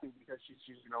her happy because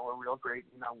she's a real great,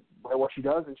 at what she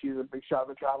does, and she's a big shot in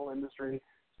the travel industry.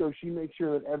 So she makes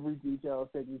sure that every detail is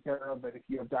taken care of, that if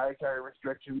you have dietary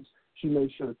restrictions, she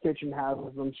makes sure the kitchen has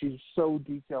them. She's so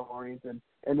detail-oriented,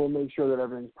 and we'll make sure that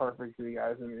everything's perfect for you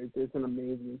guys. And it's an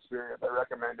amazing experience. I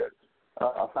recommend it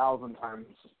 1,000 times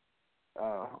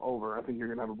over. I think you're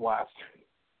going to have a blast.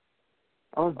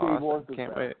 Unless Dave Orth is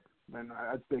Can't there, wait. then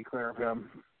I'd stay clear of him.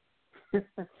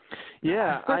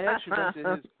 Yeah, I actually went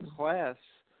to his class.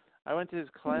 I went to his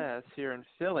class here in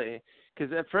Philly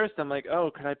because at first I'm like,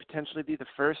 oh, could I potentially be the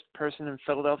first person in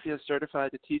Philadelphia certified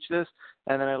to teach this?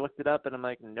 And then I looked it up and I'm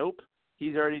like, nope,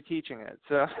 he's already teaching it.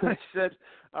 So I said,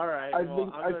 all right, I'll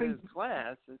go to his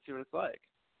class and see what it's like.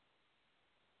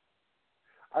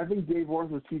 I think Dave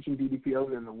Orth was teaching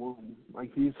DDPRadio in the womb.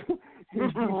 Like he's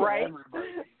right. Everybody.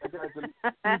 That guy's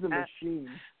he's a machine.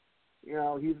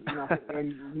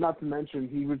 And not to mention,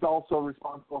 he was also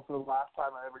responsible for the last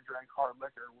time I ever drank hard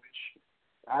liquor, which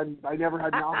I never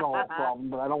had an alcohol problem,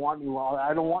 but I don't want any.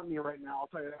 I don't want any right now. I'll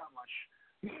tell you that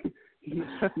much.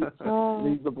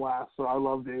 He's a blast. So I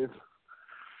love Dave.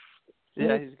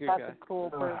 Yeah, he's a good guy. That's a cool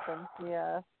person.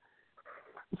 Yeah.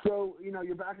 So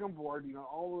you're back on board.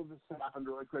 All of this happened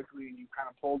really quickly, and you kind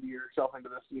of pulled yourself into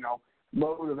this,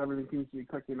 mode of everything seems to be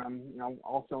clicking on,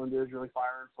 all cylinders really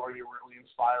firing for you, really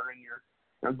inspiring.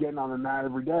 You're, getting on the mat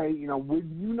every day. With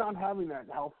you not having that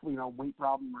health, weight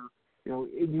problem or,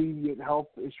 immediate health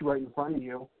issue right in front of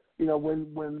you,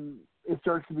 when it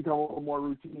starts to become a little more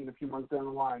routine a few months down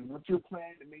the line, what's your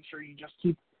plan to make sure you just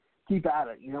keep at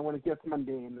it? When it gets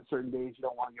mundane, there's certain days you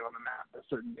don't want to get on the mat. There's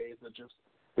certain days that just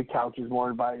the couch is more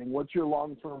inviting. What's your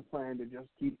long-term plan to just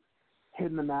keep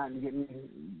hitting the mat and getting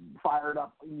fired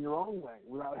up in your own way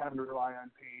without having to rely on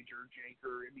Paige or Jake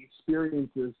or the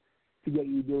experiences to get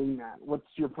you doing that? What's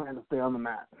your plan to stay on the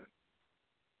mat?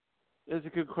 That's a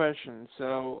good question.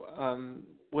 So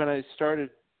when I started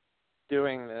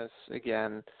doing this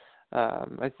again,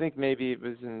 I think maybe it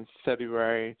was in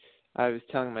February, I was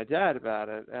telling my dad about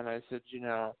it, and I said,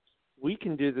 we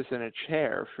can do this in a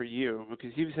chair for you,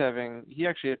 because he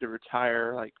actually had to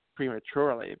retire like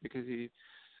prematurely because he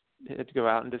had to go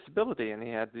out in disability, and he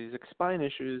had these spine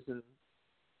issues and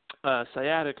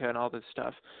sciatica and all this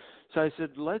stuff. So I said,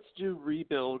 let's do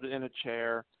rebuild in a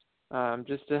chair,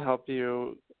 just to help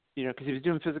you, because he was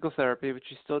doing physical therapy, which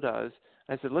he still does.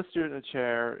 I said, let's do it in a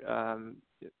chair.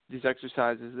 These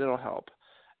exercises, it'll help.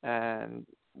 And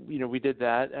we did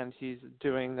that, and he's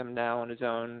doing them now on his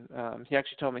own. He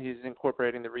actually told me he's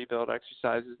incorporating the rebuild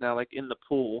exercises now, like in the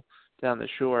pool down the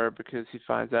shore, because he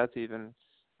finds that's even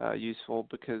useful,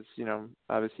 because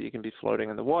obviously you can be floating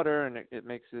in the water, and it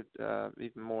makes it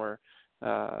even more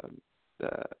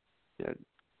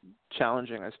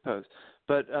challenging, I suppose.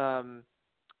 But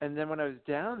and then when I was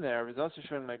down there, I was also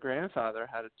showing my grandfather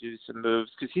how to do some moves,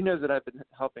 because he knows that I've been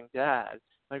helping Dad.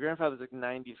 My grandfather's like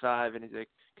 95, and he's like,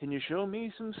 can you show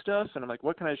me some stuff? And I'm like,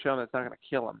 what can I show him that's not going to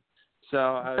kill him? So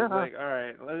I was like, all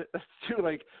right, let's do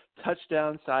like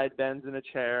touchdown side bends in a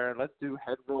chair. Let's do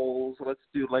head rolls. Let's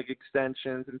do leg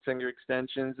extensions and finger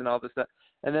extensions and all this stuff.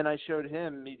 And then I showed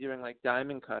him me doing like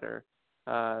diamond cutter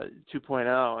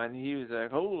 2.0, and he was like,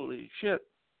 holy shit.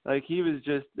 Like he was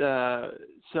just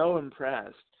so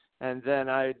impressed. And then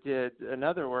I did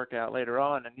another workout later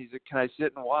on, and he's like, can I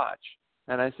sit and watch?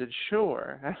 And I said,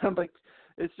 sure. And I'm like,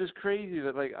 it's just crazy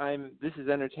that like this is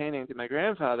entertaining to my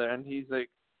grandfather, and he's like,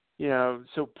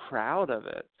 so proud of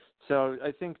it. So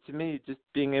I think to me, just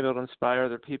being able to inspire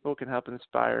other people can help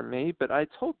inspire me. But I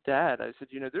told Dad, I said,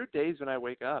 there are days when I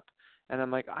wake up and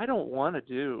I'm like, I don't want to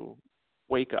do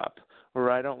wake up,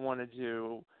 or I don't want to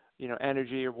do,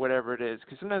 energy or whatever it is.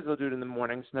 Because sometimes I'll do it in the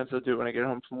morning, sometimes I'll do it when I get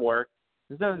home from work.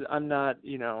 Sometimes I'm not,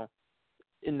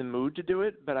 in the mood to do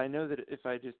it, but I know that if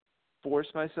I just force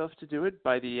myself to do it,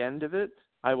 by the end of it,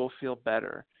 I will feel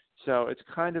better. So it's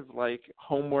kind of like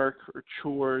homework or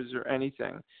chores or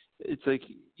anything. It's like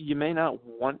you may not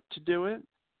want to do it,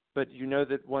 but you know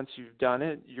that once you've done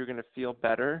it, you're going to feel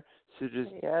better. So just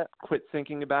quit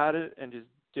thinking about it and just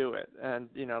do it. And,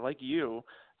 like you,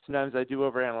 sometimes I do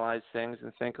overanalyze things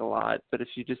and think a lot. But if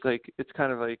you just it's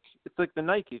kind of like, it's like the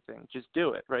Nike thing. Just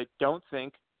do it, right? Don't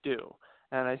think, do.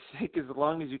 And I think as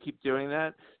long as you keep doing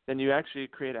that, then you actually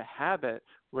create a habit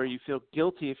where you feel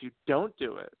guilty if you don't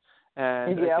do it.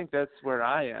 And I think that's where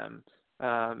I am.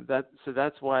 So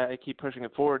that's why I keep pushing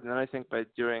it forward. And then I think by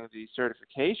doing the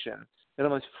certification, it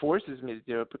almost forces me to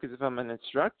do it, because if I'm an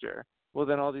instructor, well,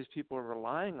 then all these people are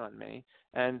relying on me.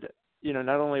 And,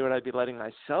 not only would I be letting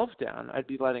myself down, I'd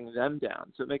be letting them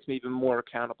down. So it makes me even more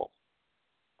accountable.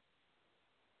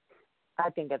 I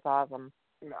think it's awesome.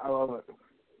 I love it.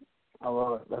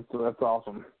 That's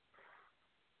awesome.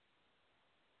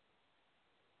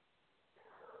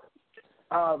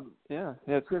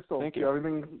 Crystal, thank you.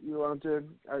 Everything you wanted to?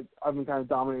 I've been kind of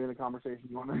dominating the conversation.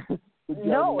 You want to?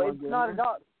 No, it's not at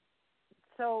all.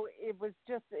 So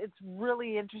it's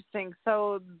really interesting.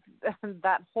 So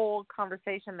that whole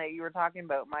conversation that you were talking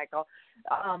about, Michael,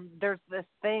 there's this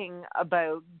thing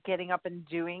about getting up and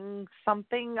doing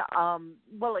something.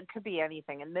 Well, it could be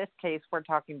anything. In this case, we're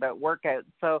talking about workouts.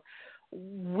 So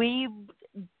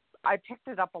I picked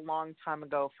it up a long time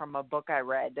ago from a book I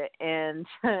read, and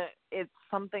it's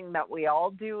something that we all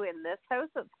do in this house.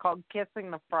 It's called Kissing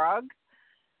the Frog.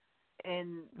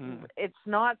 And it's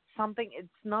not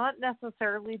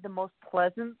necessarily the most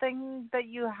pleasant thing that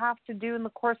you have to do in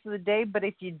the course of the day, but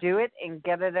if you do it and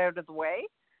get it out of the way,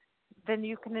 then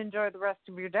you can enjoy the rest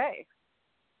of your day.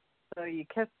 So you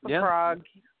kiss the frog,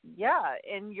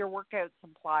 and your workouts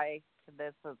apply to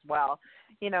this as well.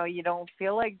 You don't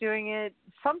feel like doing it.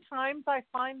 Sometimes I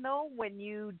find, though, when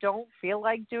you don't feel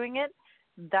like doing it,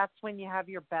 that's when you have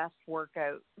your best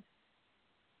workout.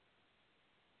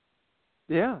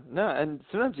 Yeah, no, and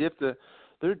sometimes you have to,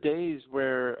 there are days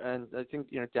where, and I think,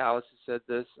 Dallas has said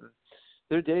this, and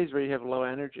there are days where you have low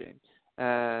energy,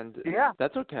 and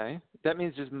that's okay. That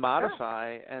means just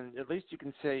modify, and at least you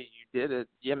can say you did it.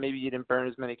 Yeah, maybe you didn't burn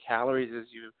as many calories as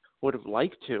you would have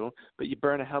liked to, but you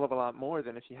burn a hell of a lot more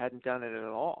than if you hadn't done it at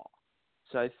all.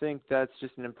 So I think that's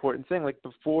just an important thing. Like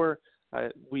before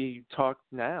we talked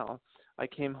now, I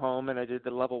came home and I did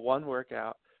the level 1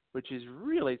 workout, which is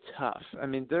really tough. I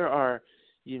mean, there are,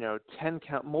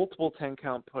 10-count, multiple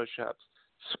 10-count push-ups,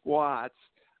 squats,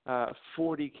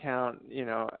 40-count,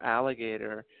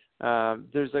 alligator.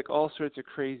 There's like all sorts of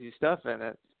crazy stuff in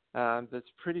it that's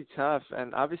pretty tough.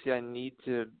 And obviously I need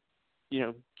to,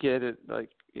 get it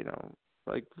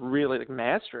really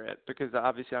master it, because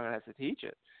obviously I'm going to have to teach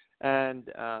it. And,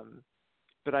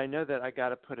 but I know that I got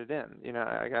to put it in,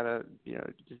 I got to,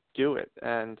 just do it.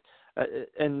 And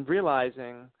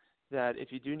realizing that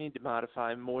if you do need to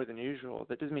modify more than usual,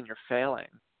 that doesn't mean you're failing,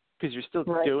 because you're still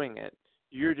doing it.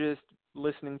 You're just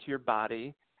listening to your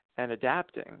body and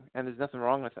adapting, and there's nothing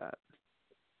wrong with that.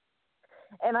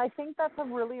 And I think that's a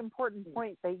really important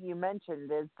point that you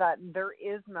mentioned, is that there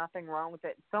is nothing wrong with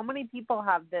it. So many people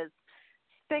have this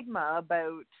stigma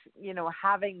about,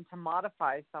 having to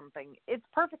modify something. It's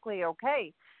perfectly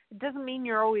okay. It doesn't mean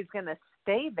you're always going to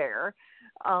stay there,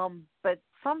 but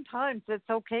sometimes it's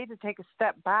okay to take a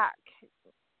step back.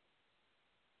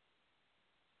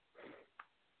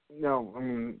 No, I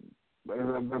mean,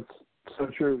 that's so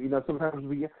true.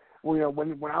 Sometimes when I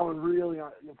was really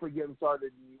for getting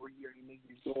started, and you make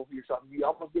these goals for yourself, you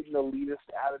almost get an elitist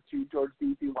attitude towards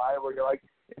DPY, where you're like,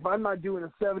 if I'm not doing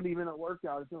a 70-minute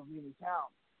workout, it doesn't even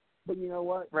count. But you know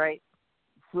what? Right.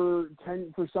 For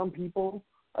some people,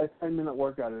 a 10-minute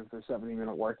workout is a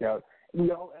 70-minute workout.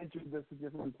 We all entered this at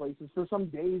different places. For some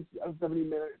days, a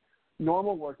 70-minute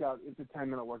normal workout is a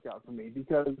 10-minute workout for me,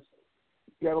 because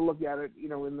you got to look at it, in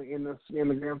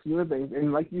the grand scheme of things.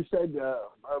 And like you said,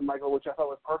 Michael, which I thought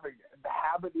was perfect, the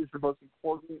habit is the most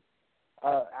important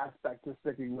aspect to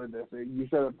sticking with this. You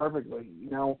said it perfectly.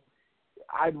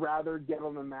 I'd rather get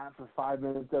on the mat for 5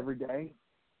 minutes every day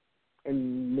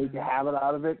and make a habit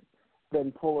out of it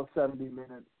than pull a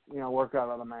 70-minute, workout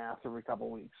out of my ass every couple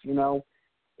of weeks.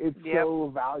 It's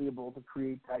so valuable to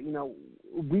create that.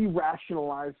 We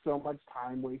rationalize so much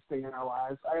time wasting in our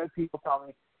lives. I have people tell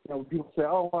me, people say,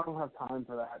 oh, I don't have time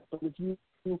for that. But if you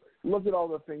look at all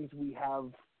the things we have,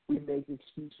 we make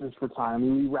excuses for time.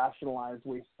 We rationalize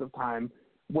waste of time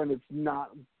when it's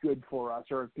not good for us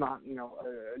or it's not,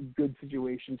 a good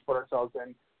situation to put ourselves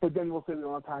in. But then we'll say we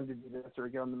don't have time to do this or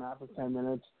get on the mat for 10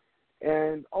 minutes.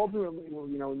 And ultimately,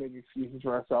 we make excuses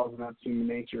for ourselves, and that's human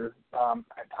nature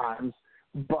at times.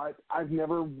 But I've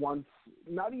never once,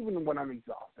 not even when I'm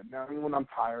exhausted, not even when I'm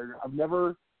tired, I've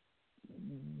never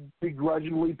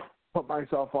begrudgingly put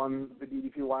myself on the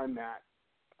DDPY mat.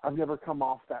 I've never come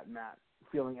off that mat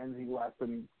feeling anything less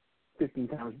than 15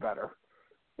 times better.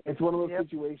 It's one of those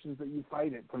situations that you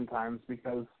fight it sometimes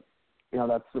because,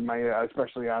 that's my,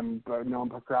 especially I'm a known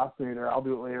procrastinator. I'll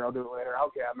do it later.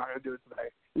 Okay, I'm not going to do it today.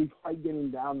 We fight getting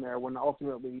down there when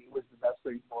ultimately it was the best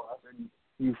thing for us, and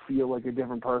you feel like a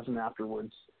different person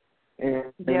afterwards. And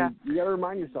you got to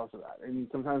remind yourself of that. And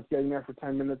sometimes getting there for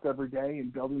 10 minutes every day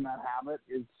and building that habit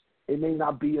it may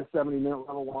not be a 70-minute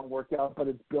level long workout, but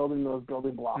it's building those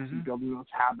building blocks and building those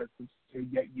habits to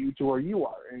get you to where you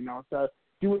are. And, it's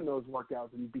doing those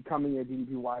workouts and becoming a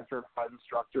DDPY certified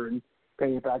instructor and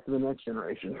paying it back to the next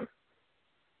generation.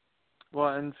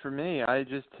 Well, and for me, I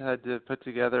just had to put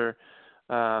together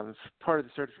part of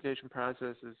the certification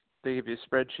process is they give you a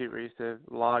spreadsheet where you have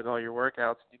to log all your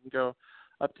workouts. You can go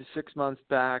up to 6 months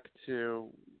back to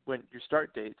when your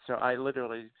start date. So I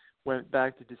literally went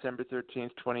back to December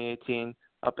 13th, 2018,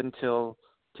 up until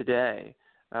today,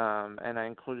 and I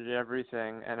included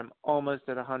everything. And I'm almost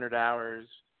at 100 hours,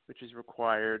 which is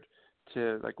required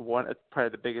to probably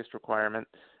the biggest requirement.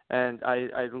 And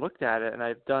I looked at it, and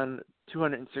I've done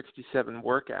 267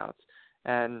 workouts.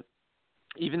 And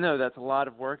even though that's a lot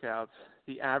of workouts,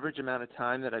 the average amount of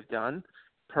time that I've done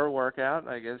per workout,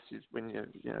 I guess is when you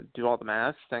do all the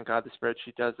math, thank God the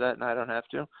spreadsheet does that and I don't have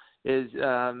to, is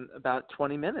about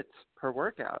 20 minutes per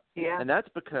workout. Yeah. And that's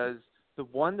because the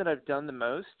one that I've done the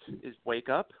most is Wake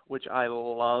Up, which I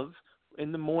love.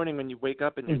 In the morning when you wake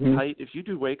up and you're tight, if you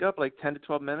do Wake Up like 10 to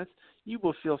 12 minutes, you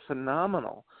will feel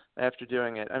phenomenal after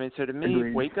doing it. I mean, so to me,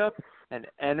 Agreed. Wake Up and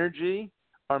Energy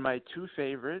are my two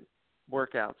favorite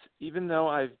workouts, even though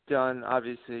I've done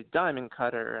obviously Diamond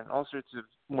Cutter and all sorts of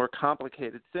more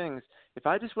complicated things. If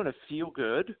I just want to feel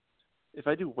good, if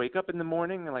I do Wake Up in the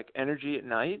morning and like Energy at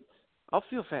night, I'll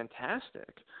feel fantastic.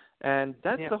 And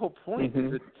that's the whole point,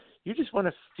 is that you just want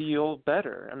to feel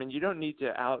better. I mean, you don't need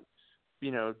to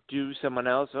do someone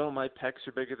else. Oh, my pecs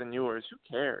are bigger than yours. Who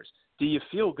cares? Do you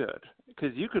feel good?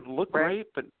 Because you could look great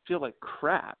but feel like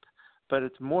crap. But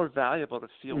it's more valuable to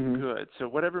feel good. So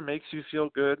whatever makes you feel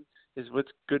good is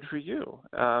what's good for you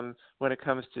when it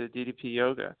comes to DDP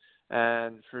yoga.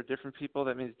 And for different people,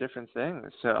 that means different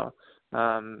things. So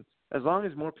as long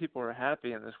as more people are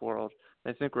happy in this world,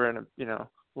 I think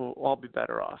we'll all be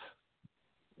better off.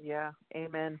 Yeah,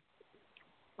 amen.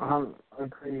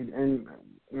 Agreed. And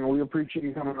we appreciate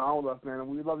you coming on with us, man.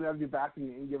 We'd love to have you back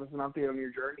and give us an update on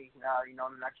your journey. In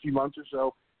the next few months or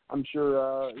so, I'm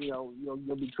sure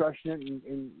you'll be crushing it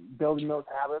and building those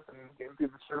habits and getting through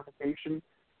the certification.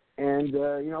 And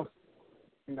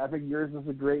and I think yours is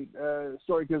a great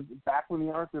story, because back when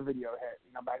the Arthur video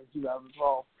hit, back in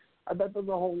 2012, I bet there's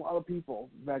a whole lot of people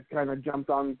that kind of jumped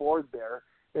on board there.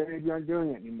 They maybe aren't doing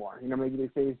it anymore. Maybe they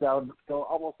phased out and feel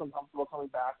almost uncomfortable coming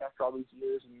back after all these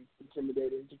years and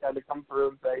intimidated to kind of come through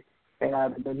and say, hey, I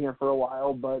haven't been here for a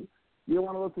while. But you're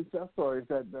one of those success stories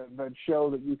that show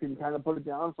that you can kind of put it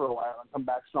down for a while and come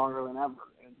back stronger than ever.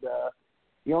 And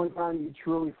the only time you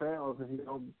truly fail is if you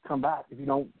don't come back. If you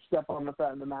don't step on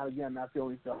the mat again, that's the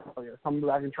only failure. Coming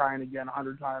back and trying again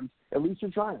 100 times, at least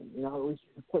you're trying. At least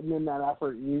you're putting in that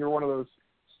effort, and you're one of those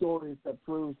stories that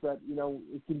proves that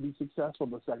it can be successful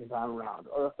the second time around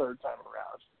or the third time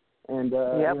around.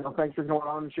 And thanks for going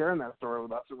on and sharing that story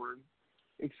with us. And we're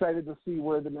excited to see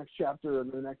where the next chapter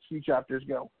and the next few chapters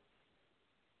go.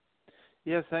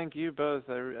 Yeah, thank you both.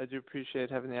 I do appreciate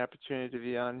having the opportunity to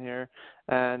be on here.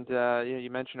 And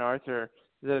you mentioned Arthur.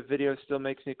 The video still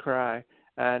makes me cry,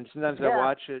 and sometimes I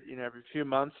watch it every few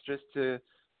months just to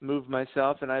move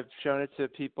myself, and I've shown it to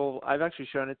people. I've actually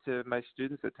shown it to my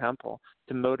students at Temple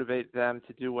to motivate them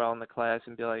to do well in the class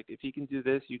and be like, if you can do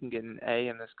this, you can get an A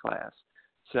in this class.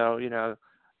 So,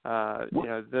 that's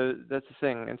the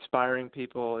thing. Inspiring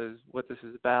people is what this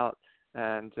is about.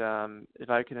 And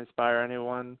if I can inspire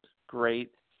anyone,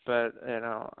 great. But,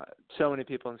 so many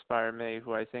people inspire me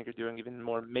who I think are doing even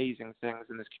more amazing things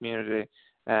in this community.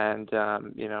 And,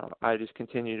 I just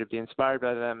continue to be inspired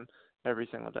by them every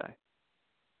single day.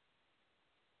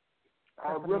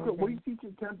 Real quick, what do you teach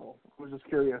at Temple? I was just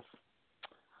curious.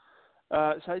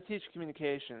 So I teach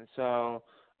communication. So,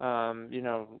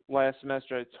 last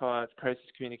semester I taught crisis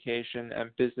communication and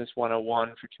business 101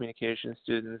 for communication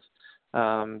students.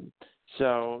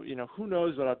 So, who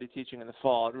knows what I'll be teaching in the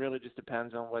fall. It really just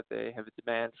depends on what they have a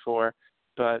demand for.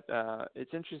 But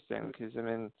it's interesting because, I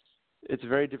mean, it's a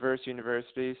very diverse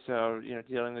university, so,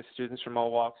 dealing with students from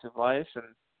all walks of life.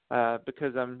 And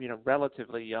because I'm,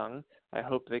 relatively young, I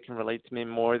hope they can relate to me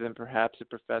more than perhaps a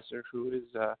professor who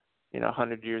is,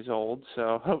 100 years old.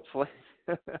 So hopefully,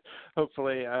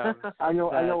 I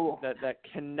know that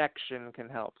connection can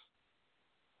help.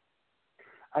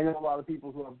 I know a lot of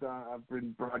people who I've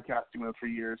been broadcasting with for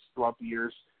years, throughout the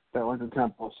years, that went to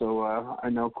Temple. So I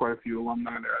know quite a few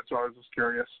alumni there. So I was just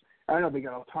curious. I know they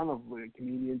got a ton of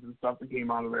comedians and stuff that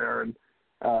came out of there, and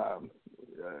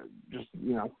just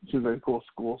it's a very cool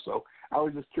school. So I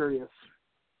was just curious.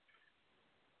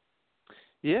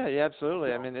 Yeah,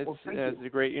 absolutely. I mean, it's a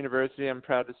great university. I'm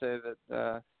proud to say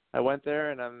that I went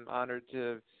there, and I'm honored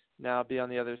to now be on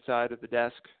the other side of the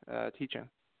desk teaching.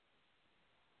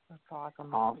 That's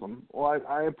awesome. Awesome. Well,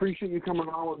 I appreciate you coming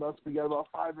on with us. We got about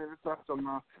 5 minutes left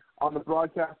on the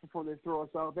broadcast before they throw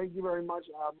us out. Thank you very much,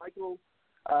 Michael.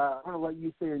 I'm going to let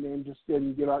you say your name just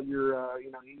and get out your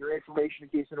your information in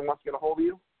case anyone wants to get a hold of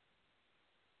you.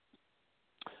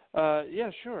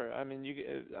 Yeah, sure. I mean,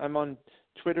 I'm on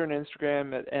Twitter and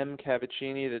Instagram at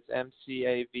mcavacini. That's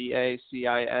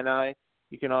MCAVACINI.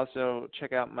 You can also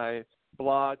check out my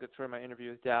blog. That's where my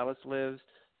interview with Dallas lives.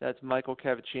 That's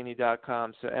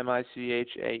michaelcavacini.com. So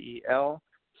MICHAEL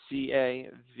CA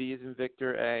V as in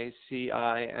Victor A CI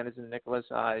N as in Nicholas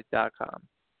I.com.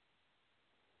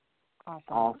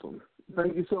 Awesome.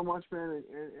 Thank you so much, man,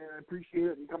 and I appreciate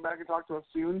it. And come back and talk to us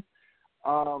soon.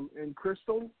 And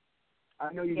Crystal,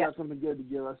 I know you got something good to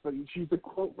give us, but she's the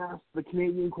quote master, the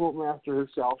Canadian quote master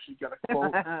herself. She's got a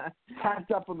quote tacked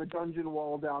up on the dungeon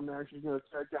wall down there. She's going to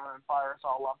start down and fire us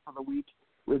all up for the week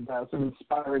with some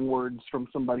inspiring words from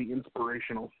somebody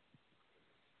inspirational.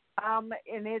 And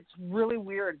it's really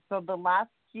weird. So the last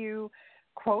few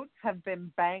quotes have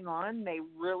been bang on. They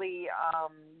really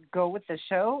go with the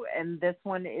show, and this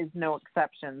one is no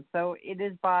exception. So it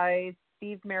is by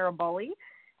Steve Maraboli,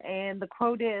 and the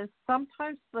quote is,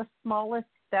 "Sometimes the smallest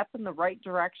step in the right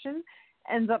direction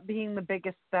ends up being the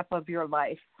biggest step of your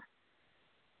life."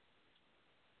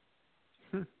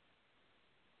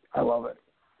 I love it.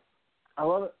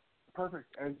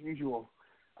 Perfect, as usual.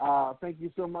 Thank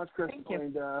you so much, Crystal.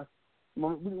 Thank you.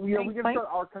 And we can start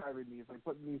archiving these, like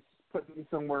putting these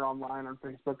somewhere online on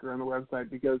Facebook or on the website,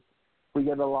 because we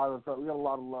get a lot of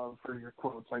love for your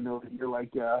quotes. I know that you're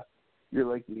like the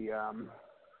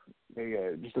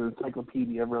just an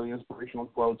encyclopedia of really inspirational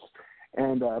quotes,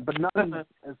 and but nothing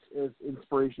as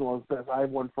inspirational as this. I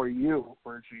have one for you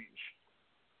for a change.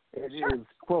 It is,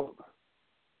 quote,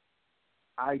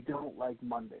 "I don't like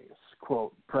Mondays,"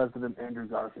 quote, President Andrew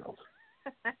Garfield.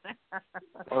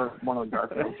 Or one of the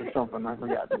Garfields or something. I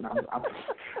forgot.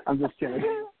 I'm just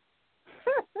kidding.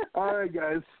 All right,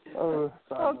 guys.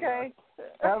 Okay.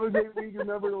 Have a great week.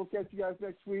 Remember, we'll catch you guys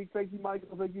next week. Thank you,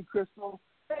 Michael. Thank you, Crystal.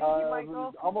 Thank you,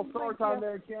 Michael. Almost summertime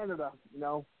there in Canada.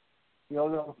 They'll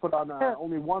put on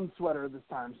only one sweater this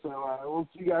time. So we'll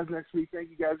see you guys next week.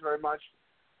 Thank you guys very much.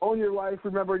 Own your life.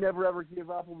 Remember, never ever give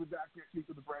up. We'll be back next week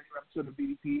with a brand new episode of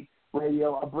DDP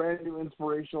Radio, a brand new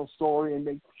inspirational story, and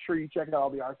make sure you check out all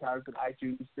the archives at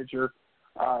iTunes, Stitcher,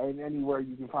 and anywhere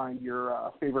you can find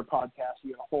your favorite podcast.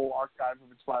 We have a whole archive of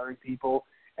inspiring people,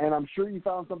 and I'm sure you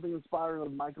found something inspiring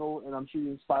with Michael, and I'm sure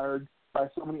you're inspired by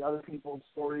so many other people's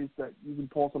stories that you can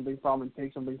pull something from and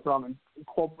take something from and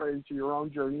incorporate into your own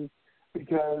journey,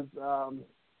 because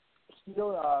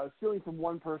stealing from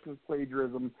one person's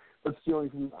plagiarism, but stealing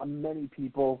from many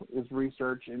people is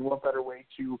research, and what better way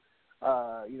to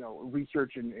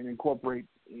research and incorporate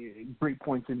great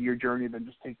points into your journey than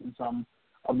just taking some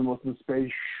of the most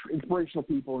inspirational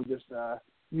people and just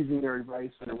using their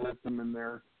advice and their wisdom and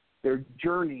their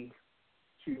journey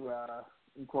to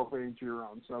incorporate into your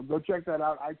own. So go check that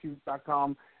out,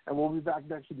 iTunes.com, and we'll be back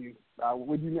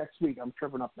with you next week. I'm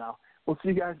tripping up now. We'll see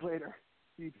you guys later.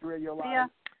 DDP Radio Live,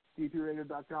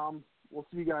 DDPRadio.com. We'll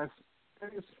see you guys.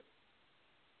 Thanks.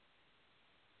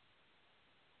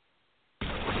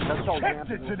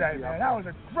 Kept it today, man. That was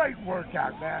a great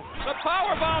workout, man. The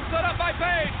power bomb set up by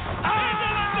Page. Into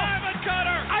the Diamond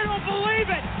Cutter. I don't believe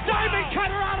it. Diamond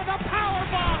Cutter out of the power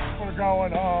bomb. We're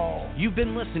going home. You've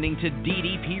been listening to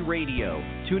DDP Radio.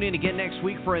 Tune in again next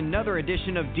week for another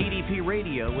edition of DDP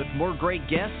Radio with more great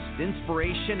guests,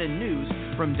 inspiration, and news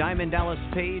from Diamond Dallas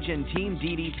Page and Team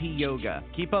DDP Yoga.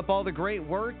 Keep up all the great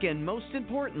work, and most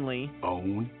importantly,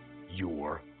 own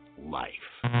your life.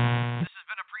 This has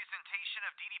been a presentation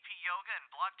of DDP Yoga and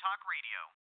Blog Talk Radio.